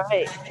 Thank you. All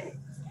right.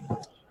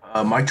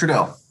 Mike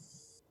Trudell.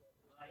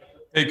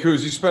 Hey,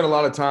 Kuz, you spent a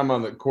lot of time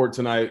on the court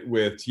tonight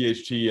with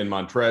THT and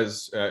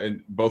Montrez,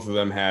 and both of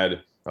them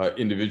had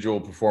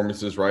individual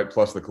performances, right?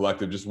 Plus the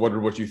collective. Just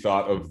wondered what you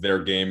thought of their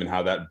game and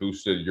how that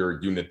boosted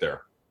your unit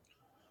there.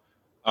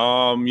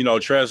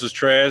 Trez was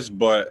Trez,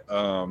 but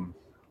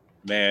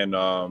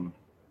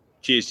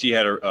THT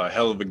had a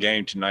hell of a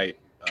game tonight,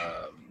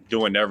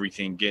 doing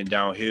everything, getting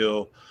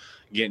downhill,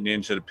 getting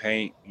into the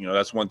paint.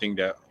 That's one thing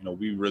that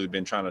we've really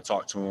been trying to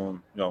talk to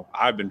him.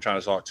 I've been trying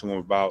to talk to him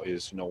about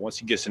is once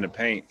he gets in the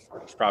paint,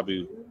 he's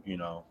probably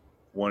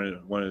one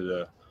of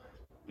the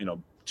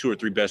 2 or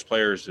 3 best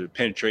players to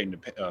penetrate in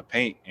the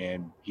paint,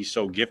 and he's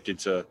so gifted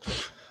to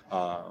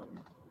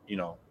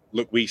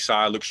look weak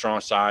side, look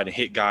strong side, and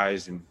hit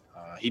guys. And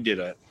he did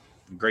a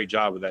great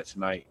job with that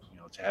tonight.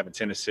 To having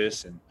 10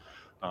 assists and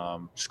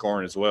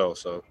scoring as well.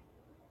 So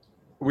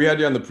we had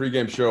you on the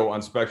pregame show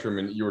on Spectrum,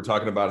 and you were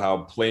talking about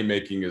how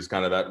playmaking is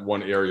kind of that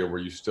one area where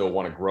you still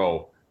want to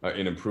grow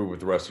and improve with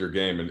the rest of your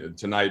game. And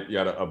tonight you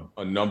had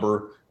a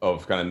number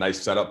of kind of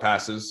nice setup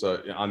passes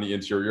on the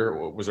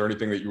interior. Was there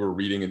anything that you were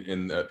reading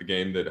in the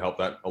game that helped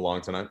that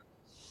along tonight?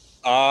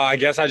 I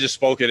guess I just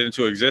spoke it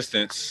into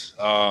existence.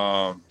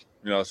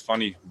 It's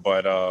funny,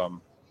 but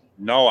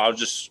no, I was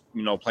just,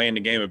 playing the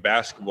game of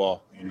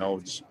basketball,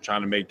 just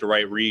trying to make the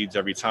right reads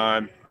every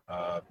time.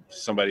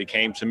 Somebody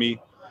came to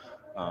me,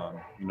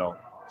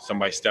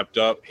 somebody stepped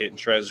up, hitting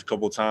Trez a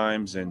couple of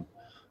times, and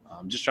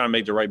just trying to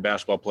make the right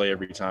basketball play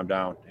every time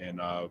down and,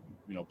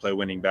 play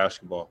winning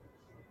basketball.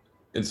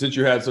 And since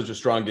you had such a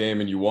strong game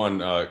and you won,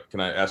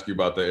 can I ask you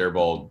about the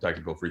airball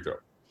tactical free throw?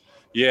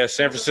 Yeah,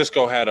 San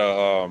Francisco had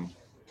a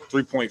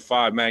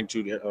 3.5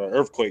 magnitude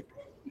earthquake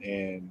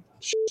and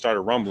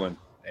started rumbling.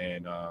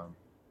 And I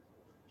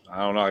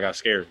don't know, I got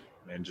scared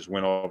and just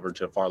went over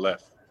to the far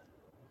left.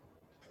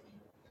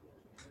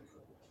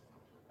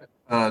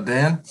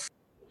 Dan?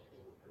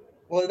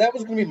 Well, that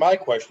was going to be my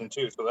question,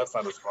 too, so that's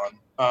not as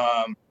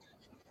fun.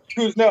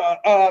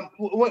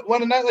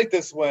 When a night like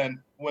this,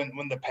 when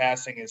the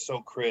passing is so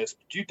crisp,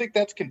 do you think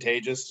that's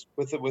contagious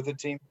with a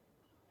team?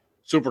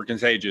 Super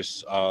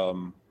contagious.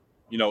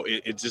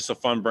 It's just a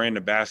fun brand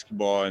of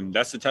basketball, and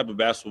that's the type of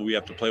basketball we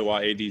have to play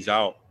while AD's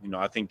out.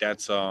 I think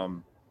that's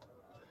one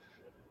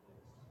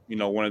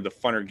of the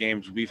funner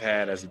games we've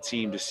had as a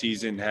team this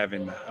season,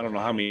 having, I don't know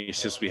how many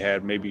assists we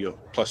had, maybe a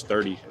plus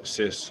 30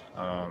 assists.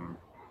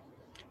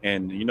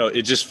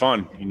 It's just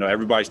fun.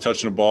 Everybody's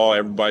touching the ball,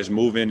 everybody's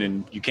moving,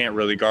 and you can't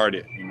really guard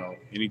it.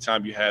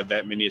 Anytime you have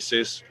that many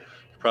assists,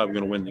 you're probably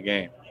going to win the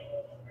game.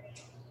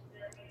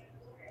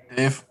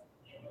 Dave?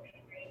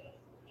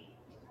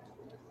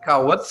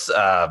 Kyle, what's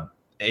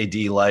AD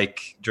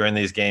like during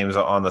these games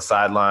on the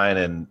sideline?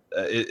 And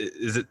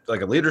is it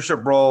like a leadership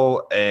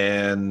role?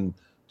 And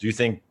do you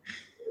think,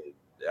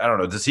 I don't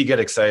know, does he get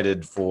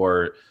excited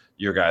for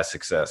your guys'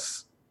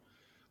 success?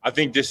 I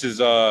think this is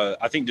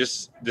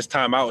this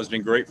time out has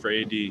been great for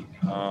AD.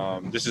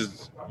 This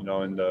is, in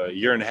the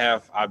year and a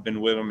half I've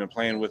been with him and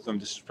playing with him,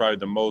 this is probably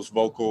the most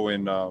vocal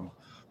and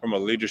from a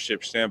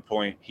leadership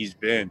standpoint he's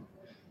been.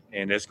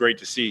 and it's great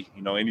to see.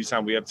 You know,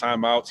 anytime we have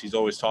timeouts, he's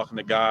always talking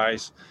to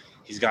guys.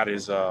 He's got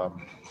his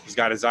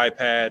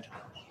iPad,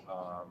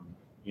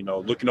 you know,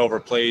 looking over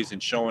plays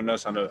and showing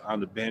us on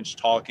the bench,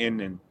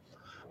 talking, and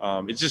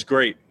it's just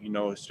great. You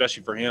know,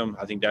 especially for him.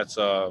 I think that's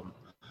the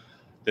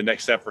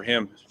next step for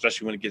him,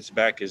 especially when he gets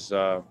back, is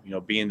you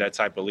know, being that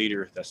type of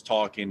leader that's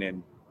talking,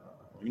 and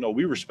you know,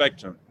 we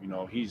respect him. You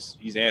know, he's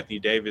Anthony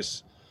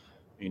Davis.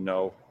 You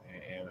know,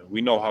 and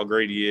we know how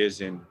great he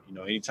is, and you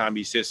know, anytime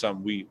he says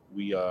something, we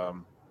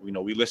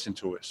listen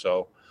to it.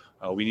 So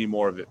we need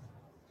more of it.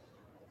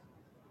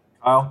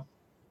 Kyle.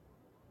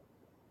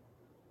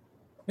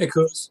 Hey,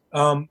 Kuz.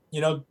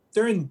 You know,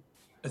 during,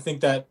 I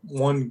think, that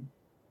one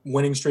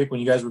winning streak when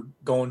you guys were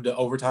going to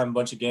overtime a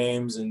bunch of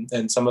games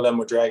and some of them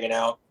were dragging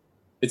out,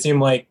 it seemed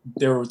like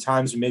there were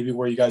times maybe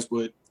where you guys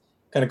would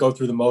kind of go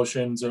through the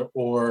motions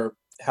or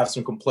have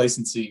some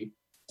complacency.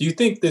 Do you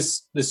think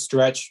this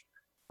stretch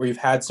where you've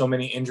had so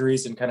many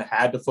injuries and kind of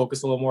had to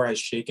focus a little more has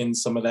shaken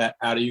some of that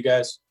out of you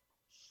guys?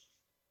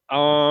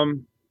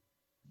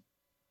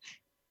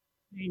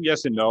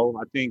 Yes and no.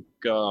 I think,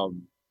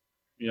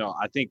 you know,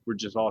 I think we're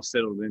just all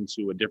settled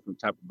into a different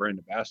type of brand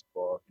of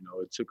basketball. You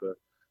know, it took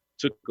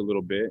a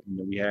little bit, and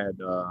then we had,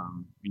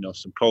 you know,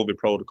 some COVID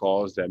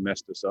protocols that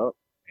messed us up.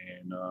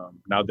 And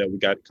now that we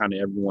got kind of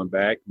everyone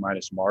back,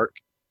 minus Mark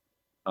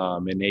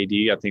and AD,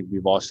 I think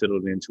we've all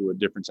settled into a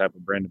different type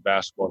of brand of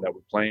basketball that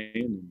we're playing,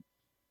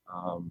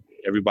 and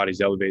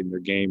everybody's elevating their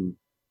game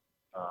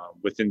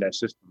within that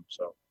system.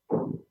 So,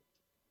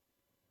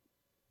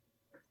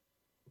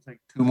 take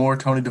two more.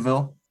 Tony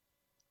DeVille.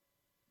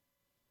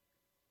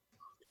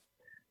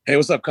 Hey,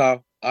 what's up,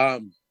 Kyle?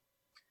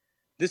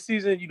 This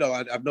season, you know,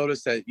 I've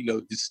noticed that, you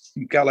know,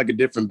 you got like a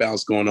different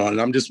bounce going on,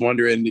 and I'm just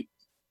wondering,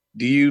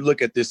 do you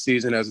look at this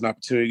season as an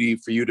opportunity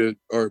for you to,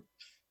 or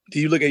do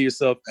you look at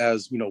yourself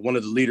as, you know, one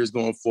of the leaders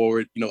going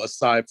forward, you know,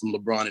 aside from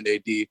LeBron and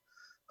AD,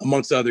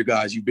 amongst the other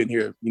guys? You've been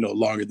here, you know,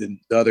 longer than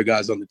the other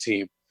guys on the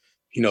team.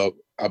 You know,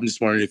 I'm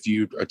just wondering if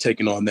you are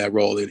taking on that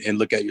role and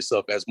look at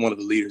yourself as one of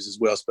the leaders as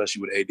well,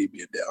 especially with AD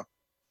being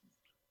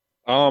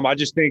down. I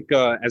just think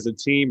as a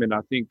team, and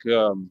I think,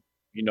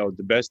 you know,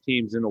 the best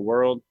teams in the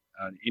world,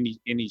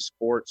 any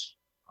sports,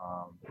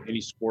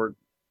 any sport,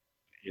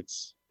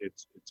 it's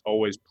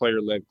always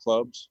player-led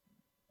clubs.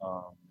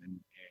 And,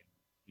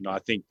 you know, I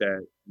think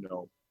that, you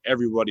know,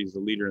 everybody's a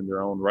leader in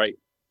their own right.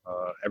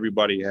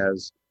 Everybody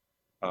has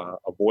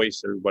a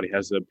voice. Everybody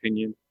has an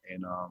opinion.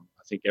 And I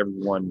think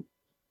everyone,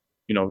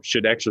 you know,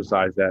 should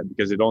exercise that,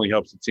 because it only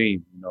helps the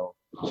team. You know,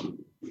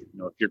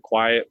 if you're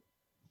quiet,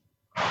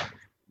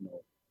 you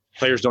know,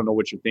 players don't know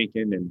what you're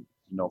thinking. And,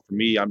 you know, for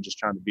me, I'm just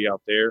trying to be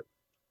out there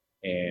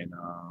and,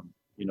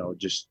 you know,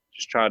 just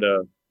try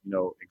to, you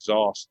know,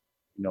 exhaust,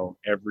 you know,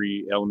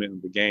 every element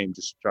of the game,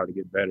 just to try to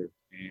get better.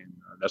 And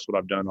that's what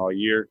I've done all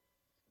year.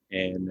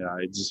 And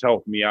it just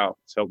helped me out.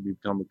 It's helped me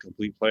become a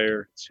complete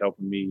player. It's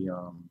helping me,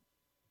 you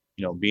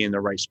know, be in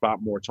the right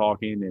spot more,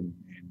 talking and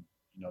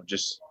you know,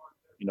 just,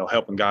 you know,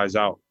 helping guys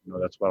out. You know,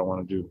 that's what I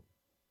want to do.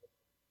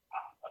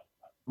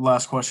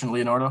 Last question,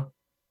 Leonardo.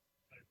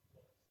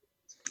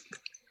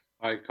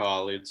 Hi,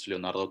 Kyle. It's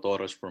Leonardo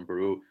Torres from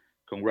Peru.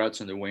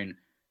 Congrats on the win.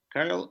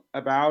 Kyle,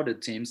 about the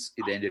team's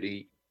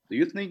identity, do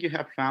you think you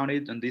have found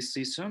it in this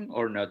season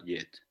or not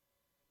yet?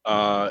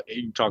 Are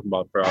you talking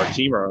about for our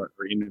team or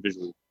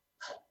individually?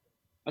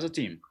 As a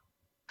team.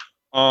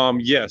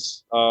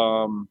 Yes.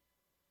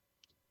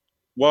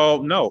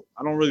 Well, no,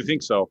 I don't really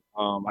think so.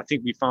 I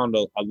think we found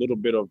a little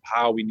bit of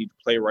how we need to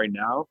play right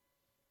now,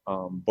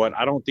 but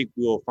I don't think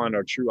we'll find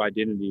our true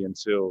identity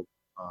until,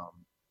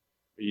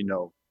 you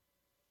know,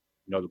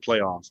 the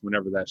playoffs,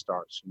 whenever that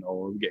starts. You know,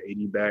 when we get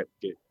AD back,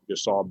 get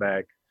Gasol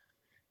back,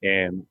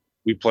 and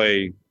we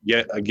play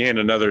yet again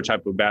another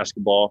type of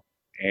basketball,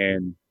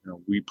 and you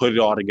know, we put it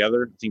all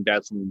together. I think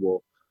that's when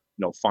we'll,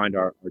 you know, find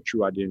our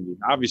true identity.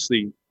 Obviously,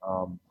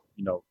 you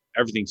know,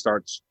 everything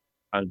starts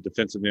on the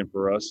defensive end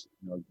for us.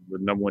 You know, we're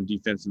the number one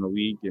defense in the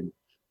league, and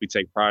we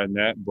take pride in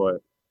that.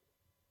 But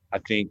I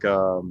think,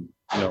 you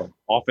know,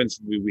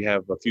 offensively, we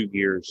have a few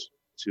gears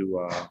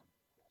to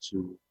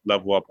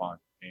level up on,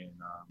 and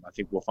I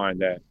think we'll find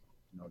that,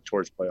 you know,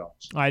 towards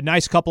playoffs. All right,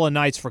 nice couple of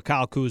nights for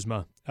Kyle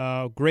Kuzma.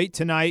 Great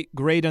tonight,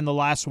 great in the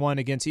last one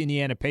against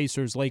Indiana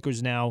Pacers.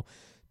 Lakers now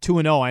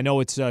 2-0. I know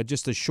it's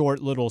just a short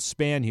little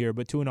span here,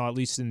 but 2-0 at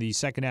least in the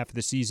second half of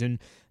the season.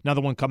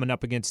 Another one coming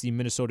up against the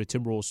Minnesota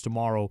Timberwolves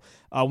tomorrow.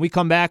 We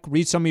come back,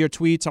 read some of your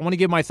tweets. I want to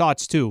give my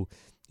thoughts too.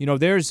 You know,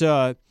 there's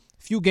a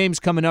few games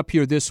coming up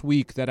here this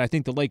week that I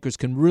think the Lakers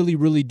can really,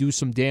 really do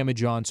some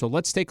damage on. So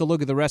let's take a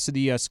look at the rest of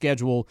the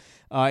schedule.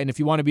 And if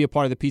you want to be a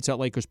part of the Pizza Hut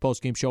Lakers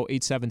postgame show,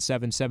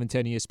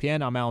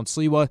 877-710-ESPN. I'm Alan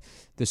Slewa.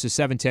 This is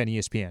 710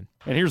 ESPN.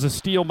 And here's a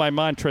steal by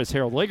Montrezl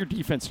Harrell. Laker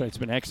defense tonight's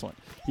been excellent.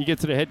 He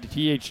gets it ahead to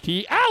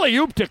THT.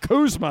 Alley-oop to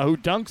Kuzma, who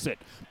dunks it.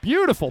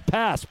 Beautiful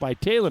pass by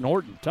Talen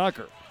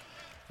Horton-Tucker.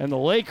 And the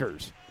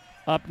Lakers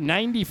up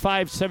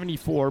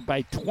 95-74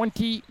 by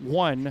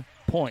 21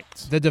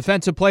 points. The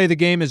defensive play of the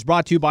game is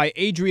brought to you by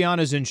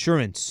Adriana's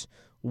Insurance.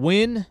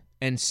 Win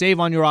and save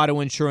on your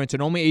auto insurance,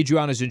 and only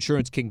Adriana's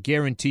Insurance can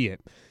guarantee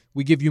it.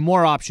 We give you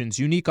more options,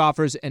 unique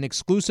offers, and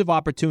exclusive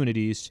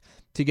opportunities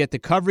to get the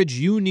coverage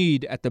you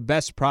need at the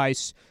best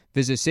price.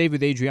 Visit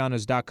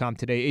SaveWithAdriana's.com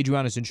today.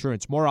 Adriana's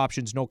Insurance. More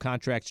options, no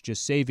contracts,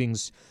 just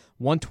savings.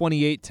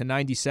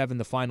 128-97,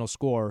 the final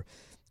score.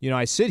 You know,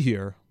 I sit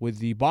here with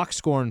the box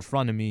score in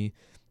front of me,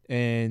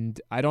 and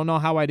I don't know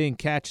how I didn't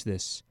catch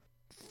this.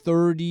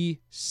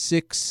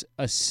 36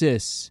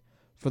 assists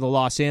for the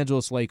Los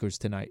Angeles Lakers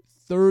tonight.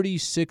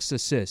 36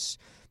 assists.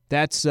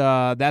 That's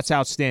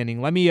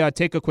outstanding. Let me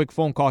take a quick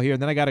phone call here,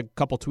 and then I got a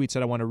couple tweets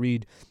that I want to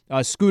read.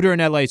 Scooter in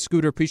L.A.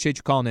 Scooter, appreciate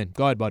you calling in.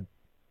 Go ahead, bud.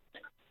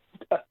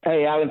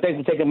 Hey, Alan,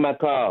 thanks for taking my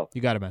call.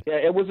 You got it, man. Yeah,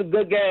 it was a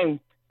good game.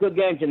 Good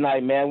game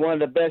tonight, man. One of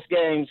the best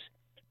games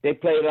they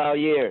played all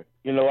year.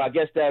 You know, I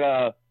guess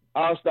that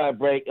All-Star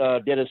break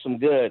did us some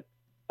good.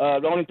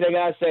 The only thing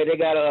I say, they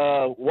got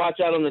to watch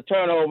out on the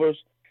turnovers.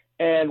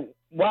 And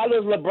why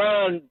does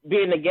LeBron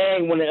be in the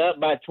game when they're up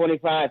by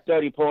 25,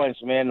 30 points,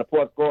 man, in the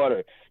fourth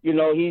quarter? You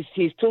know, he's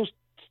too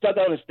stuck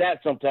on the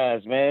stats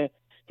sometimes, man.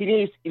 He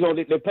needs, you know,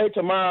 they play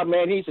tomorrow,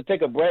 man. He needs to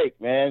take a break,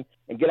 man,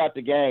 and get out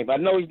the game. I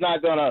know he's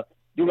not going to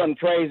do nothing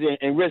crazy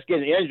and risk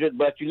getting injured,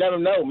 but you never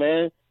know,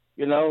 man.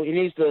 You know, he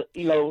needs to,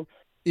 you know.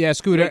 Yeah,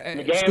 Scooter,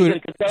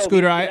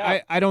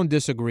 I don't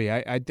disagree.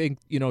 I think,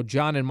 you know,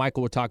 John and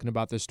Michael were talking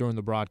about this during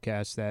the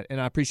broadcast, that,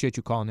 and I appreciate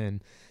you calling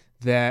in,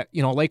 that,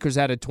 you know, Lakers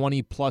had a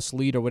 20-plus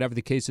lead or whatever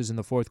the case is in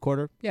the fourth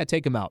quarter. Yeah,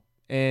 take him out.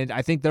 And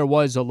I think there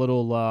was a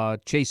little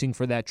chasing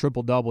for that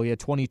triple-double. He had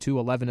 22,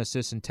 11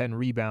 assists, and 10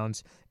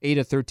 rebounds, 8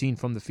 of 13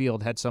 from the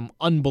field, had some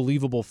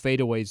unbelievable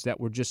fadeaways that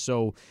were just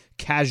so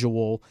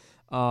casual.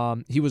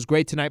 He was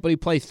great tonight, but he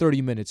played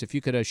 30 minutes. If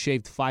you could have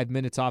shaved 5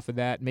 minutes off of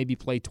that, maybe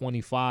play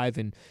 25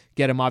 and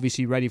get him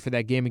obviously ready for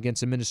that game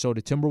against the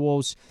Minnesota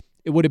Timberwolves,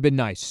 it would have been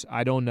nice.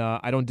 I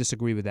don't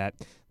disagree with that.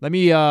 Let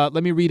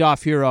me read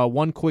off here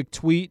one quick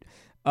tweet.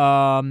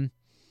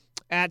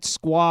 At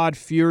Squad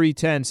Fury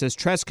 10 says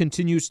Trez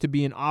continues to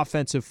be an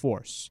offensive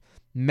force.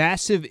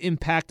 Massive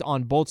impact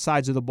on both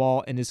sides of the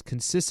ball and is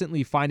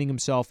consistently finding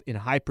himself in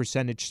high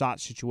percentage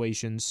shot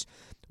situations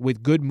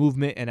with good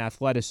movement and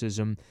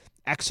athleticism.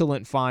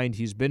 Excellent find.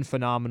 He's been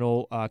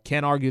phenomenal.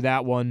 Can't argue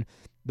that one.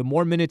 The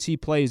more minutes he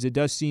plays, it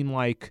does seem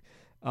like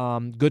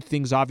good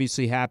things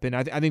obviously happen.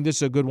 I think this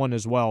is a good one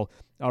as well.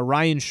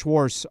 Ryan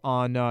Schwartz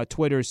on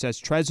Twitter says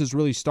Trez is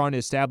really starting to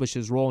establish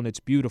his role, and it's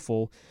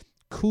beautiful.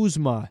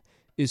 Kuzma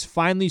is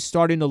finally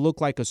starting to look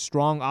like a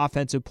strong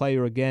offensive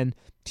player again.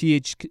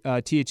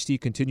 THT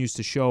continues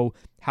to show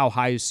how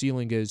high his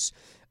ceiling is.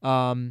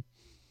 You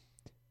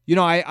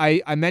know,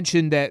 I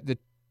mentioned that the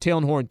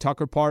Talen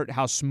Horton-Tucker part,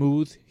 how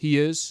smooth he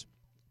is.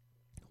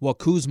 Well,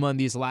 Kuzma in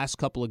these last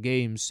couple of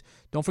games,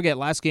 don't forget,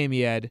 last game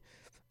he had,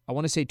 I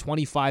want to say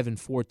 25 and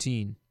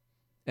 14.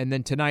 And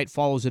then tonight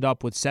follows it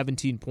up with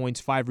 17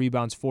 points, 5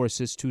 rebounds, 4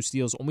 assists, 2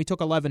 steals. Only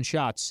took 11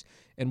 shots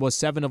and was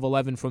 7 of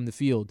 11 from the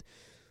field.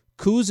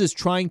 Kuz is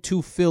trying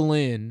to fill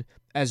in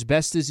as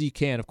best as he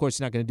can. Of course,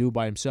 he's not going to do it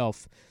by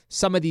himself.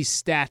 Some of these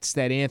stats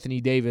that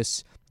Anthony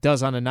Davis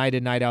does on a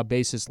night-in, night-out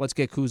basis. Let's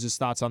get Kuz's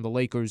thoughts on the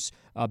Lakers'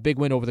 big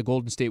win over the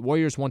Golden State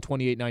Warriors,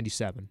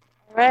 128-97.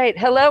 All right.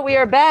 Hello, we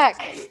are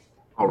back.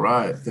 All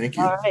right. Thank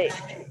you. All right.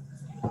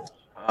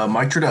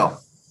 Mike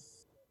Trudell.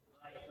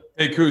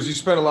 Hey, Kuz, you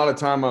spent a lot of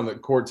time on the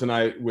court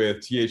tonight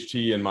with THT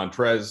and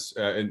Montrez,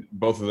 and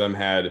both of them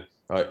had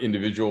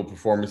individual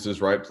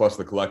performances, right? Plus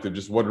the collective.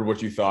 Just wondered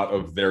what you thought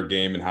of their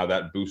game and how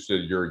that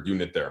boosted your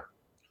unit there.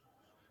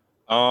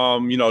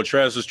 You know,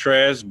 Trez was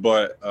Trez,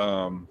 but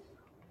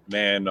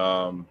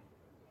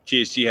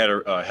THT had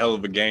a hell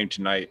of a game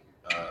tonight,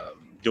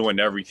 doing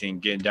everything,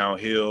 getting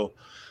downhill,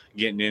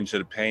 getting into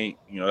the paint.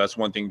 You know, that's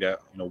one thing that,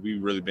 you know,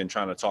 we've really been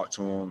trying to talk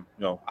to him.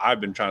 You know, I've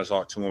been trying to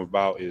talk to him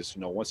about is,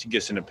 you know, once he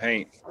gets in the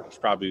paint, he's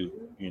probably,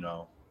 you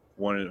know,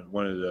 one of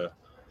the,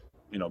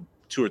 you know,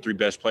 2 or 3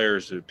 best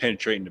players to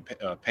penetrate in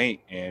the paint.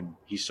 And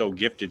he's so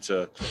gifted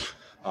to,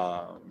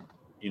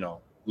 you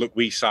know, look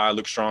weak side,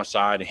 look strong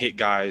side, and hit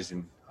guys.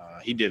 And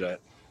he did a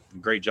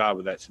great job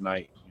of that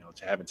tonight, you know,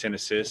 to having 10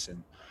 assists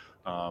and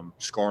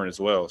scoring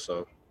as well.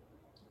 So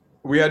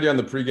we had you on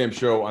the pregame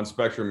show on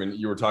Spectrum, and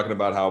you were talking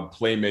about how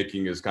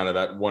playmaking is kind of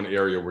that one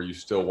area where you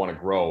still want to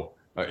grow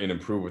and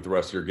improve with the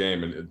rest of your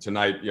game. And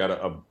tonight you had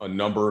a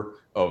number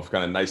of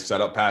kind of nice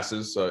setup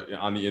passes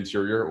on the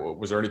interior.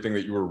 Was there anything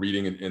that you were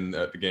reading in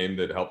the game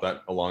that helped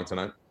that along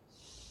tonight?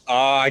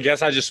 I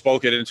guess I just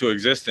spoke it into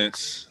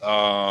existence. You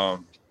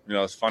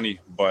know, it's funny,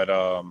 but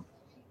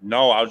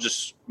no, I was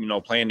just, you know,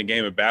 playing the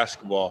game of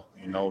basketball,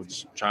 you know,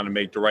 just trying to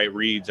make the right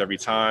reads every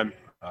time.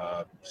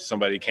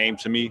 Somebody came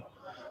to me,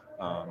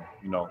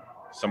 you know,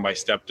 somebody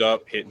stepped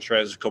up, hitting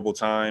Trez a couple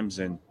times,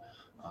 and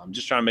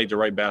just trying to make the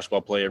right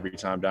basketball play every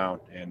time down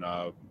and,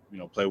 you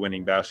know, play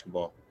winning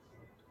basketball.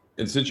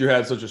 And since you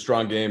had such a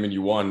strong game and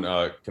you won,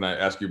 can I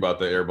ask you about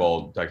the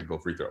airball tactical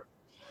free throw?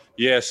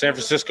 Yeah, San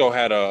Francisco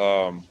had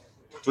a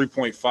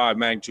 3.5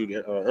 magnitude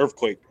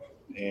earthquake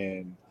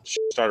and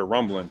started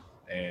rumbling.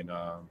 And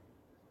I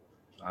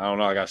don't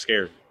know, I got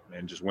scared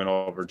and just went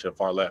over to the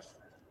far left.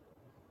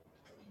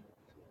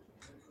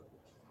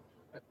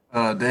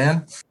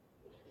 Dan?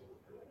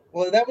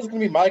 Well, that was going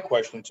to be my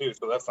question too,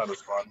 so that's not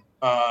as fun.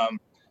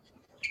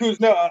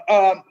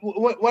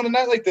 When a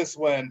night like this,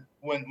 when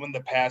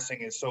the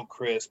passing is so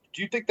crisp,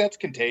 do you think that's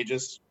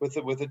contagious with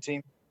a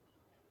team?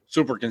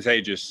 Super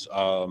contagious.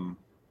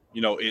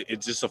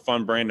 It's just a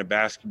fun brand of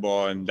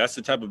basketball, and that's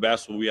the type of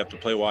basketball we have to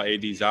play while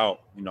AD's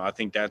out. I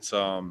think that's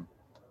one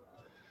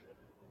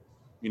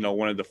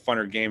of the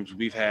funner games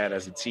we've had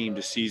as a team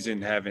this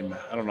season, having,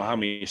 I don't know how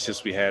many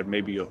assists we had,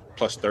 maybe a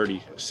plus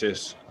 30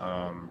 assists.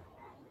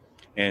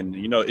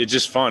 It's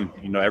just fun.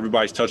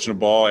 Everybody's touching the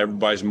ball,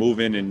 everybody's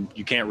moving, and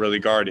you can't really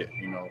guard it.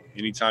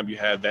 Anytime you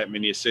have that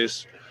many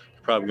assists,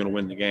 you're probably going to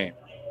win the game.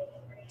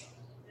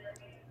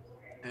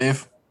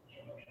 Dave?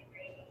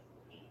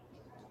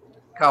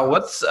 Kyle,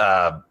 what's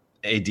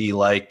AD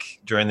like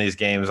during these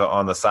games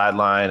on the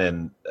sideline?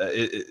 And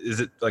is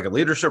it like a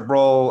leadership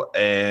role?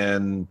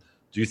 And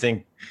do you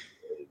think,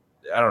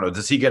 I don't know,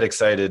 does he get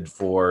excited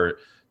for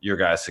your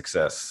guys'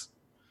 success?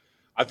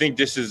 I think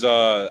this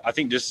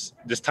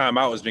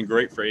timeout has been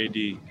great for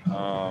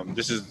AD.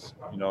 This is,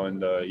 in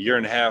the year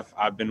and a half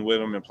I've been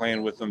with him and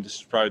playing with him, this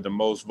is probably the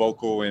most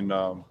vocal and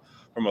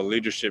from a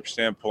leadership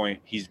standpoint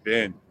he's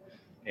been.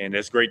 And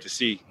it's great to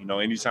see.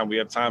 Anytime we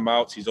have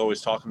timeouts, he's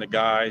always talking to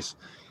guys.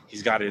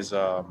 He's got his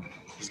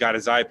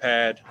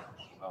iPad,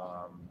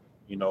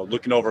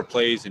 looking over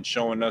plays and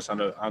showing us on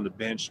the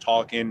bench,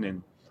 talking,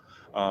 and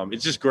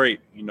it's just great.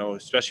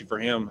 Especially for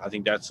him. I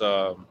think that's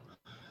the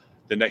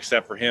next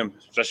step for him,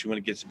 especially when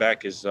it gets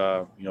back, is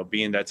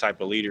being that type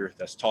of leader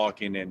that's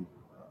talking, and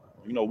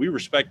we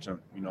respect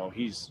him.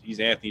 He's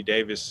Anthony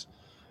Davis,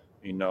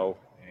 and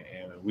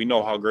we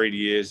know how great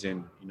he is,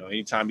 and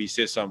anytime he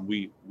says something,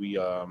 we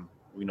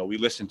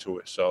listen to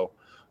it. So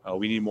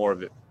we need more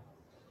of it.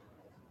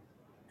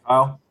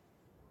 Kyle?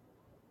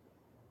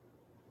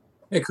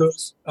 Hey,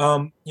 Coos.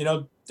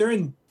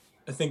 During,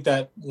 I think,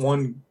 that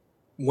one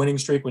winning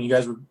streak when you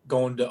guys were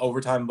going to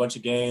overtime a bunch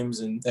of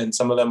games and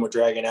some of them were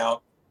dragging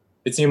out,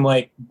 it seemed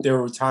like there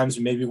were times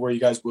maybe where you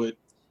guys would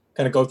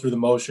kind of go through the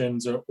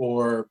motions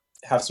or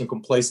have some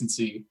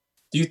complacency.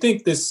 Do you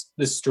think this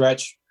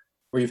stretch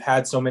where you've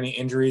had so many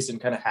injuries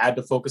and kind of had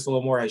to focus a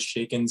little more has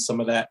shaken some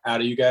of that out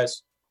of you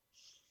guys?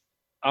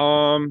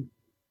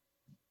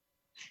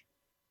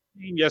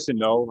 Yes and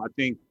no. I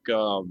think,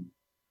 I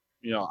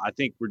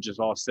think we're just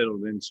all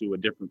settled into a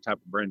different type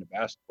of brand of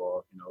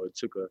basketball. It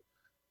took a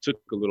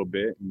little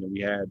bit, and then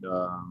we had,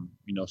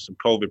 some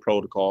COVID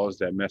protocols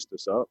that messed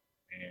us up.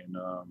 And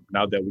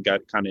now that we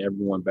got kind of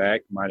everyone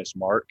back, minus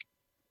Mark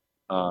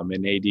and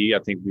AD, I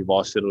think we've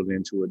all settled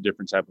into a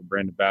different type of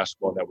brand of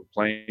basketball that we're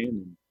playing,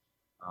 and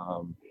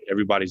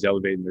everybody's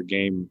elevating their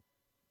game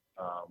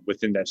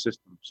within that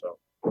system. So,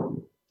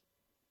 we'll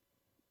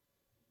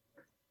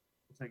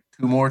take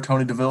two more.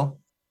 Tony DeVille.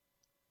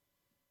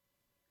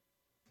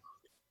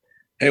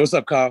 Hey, what's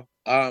up, Kyle?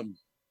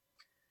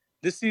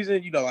 This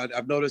season,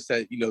 I've noticed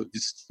that you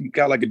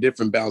got like a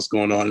different bounce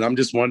going on, and I'm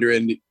just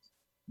wondering,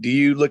 do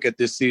you look at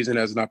this season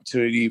as an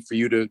opportunity for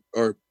you to,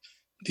 or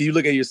do you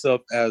look at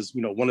yourself as,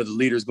 one of the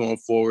leaders going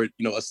forward,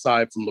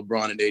 aside from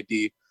LeBron and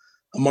AD,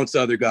 amongst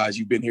the other guys?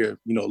 You've been here,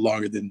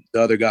 longer than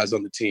the other guys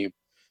on the team.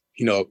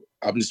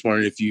 I'm just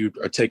wondering if you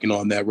are taking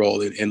on that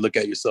role and look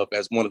at yourself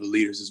as one of the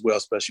leaders as well,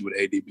 especially with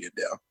AD being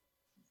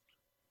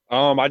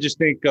down. I just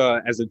think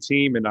as a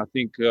team, and I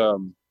think,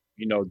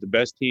 the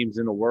best teams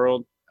in the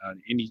world,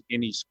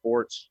 any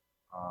sport,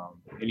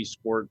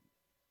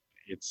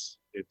 it's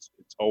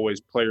always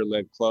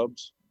player-led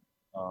clubs,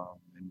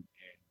 and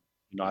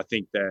I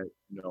think that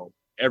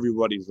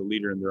everybody's a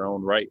leader in their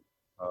own right.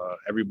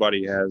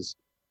 Everybody has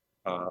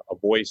a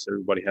voice.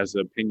 Everybody has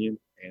an opinion,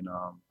 and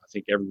I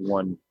think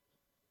everyone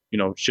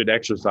should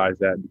exercise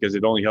that, because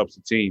it only helps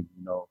the team.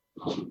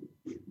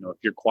 If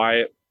you're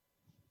quiet,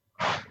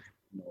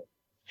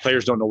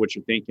 players don't know what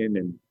you're thinking,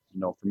 and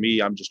for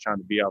me, I'm just trying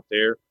to be out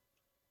there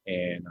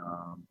and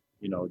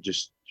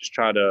just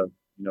try to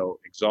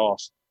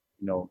exhaust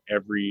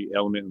every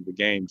element of the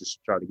game, just to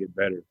try to get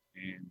better.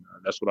 And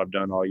that's what I've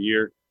done all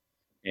year.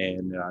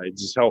 And it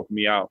just helped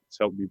me out. It's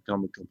helped me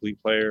become a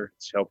complete player.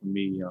 It's helping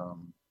me,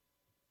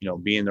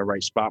 be in the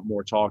right spot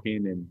more,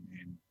 talking and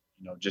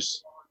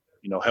just,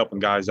 helping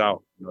guys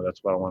out.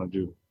 That's what I want to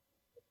do.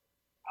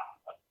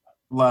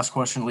 Last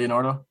question,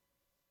 Leonardo.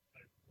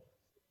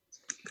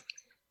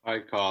 Hi,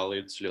 Kyle.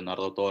 It's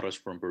Leonardo Torres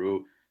from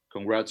Peru.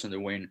 Congrats on the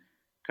win.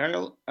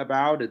 Kyle,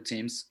 about the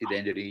team's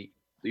identity,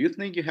 do you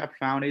think you have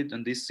found it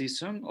in this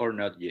season or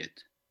not yet?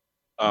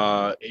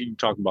 Are you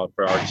talking about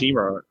for our team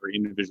or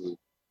individually?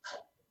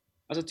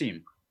 As a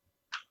team.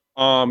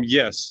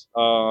 Yes.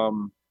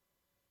 Well,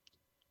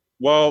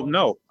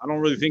 no, I don't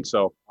really think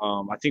so.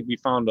 I think we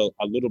found a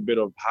little bit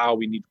of how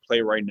we need to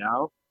play right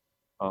now,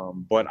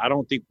 but I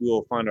don't think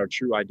we'll find our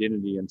true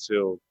identity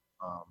until,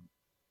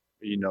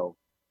 the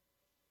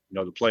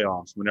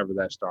playoffs, whenever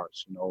that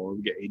starts. When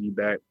we get AD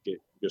back,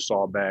 get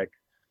Gasol back,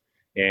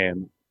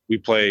 and we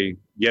play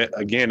yet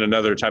again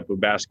another type of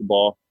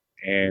basketball,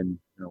 and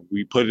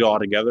we put it all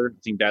together. I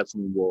think that's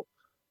when we'll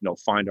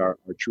find our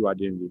true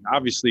identity.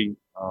 Obviously,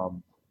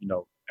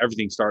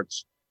 everything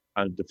starts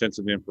on the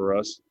defensive end for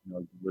us. You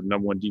know, we're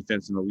number one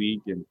defense in the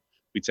league, and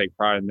we take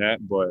pride in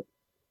that. But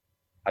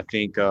I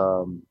think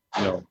you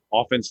know,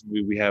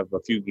 offensively we have a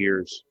few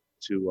gears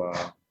to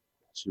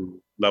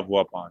level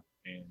up on,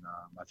 and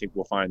I think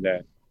we'll find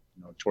that,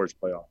 you know, towards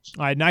playoffs.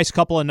 All right, nice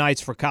couple of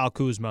nights for Kyle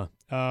Kuzma.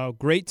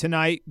 Great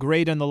tonight,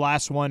 great in the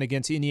last one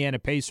against Indiana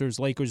Pacers.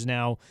 Lakers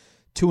now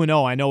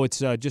 2-0. I know it's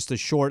just a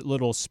short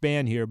little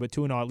span here, but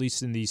 2-0 at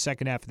least in the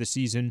second half of the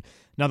season.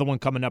 Another one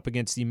coming up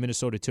against the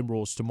Minnesota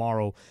Timberwolves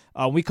tomorrow.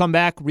 When we come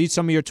back, read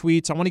some of your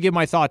tweets. I want to give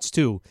my thoughts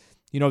too.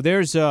 You know,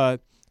 there's a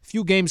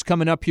few games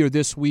coming up here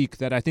this week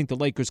that I think the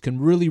Lakers can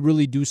really,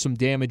 really do some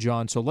damage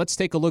on. So let's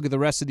take a look at the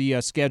rest of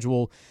the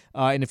schedule.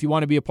 And if you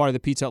want to be a part of the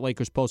Pizza Hut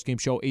Lakers postgame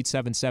show,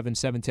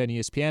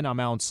 877-710-ESPN. I'm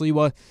Alan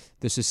Sliwa.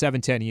 This is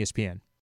 710 ESPN.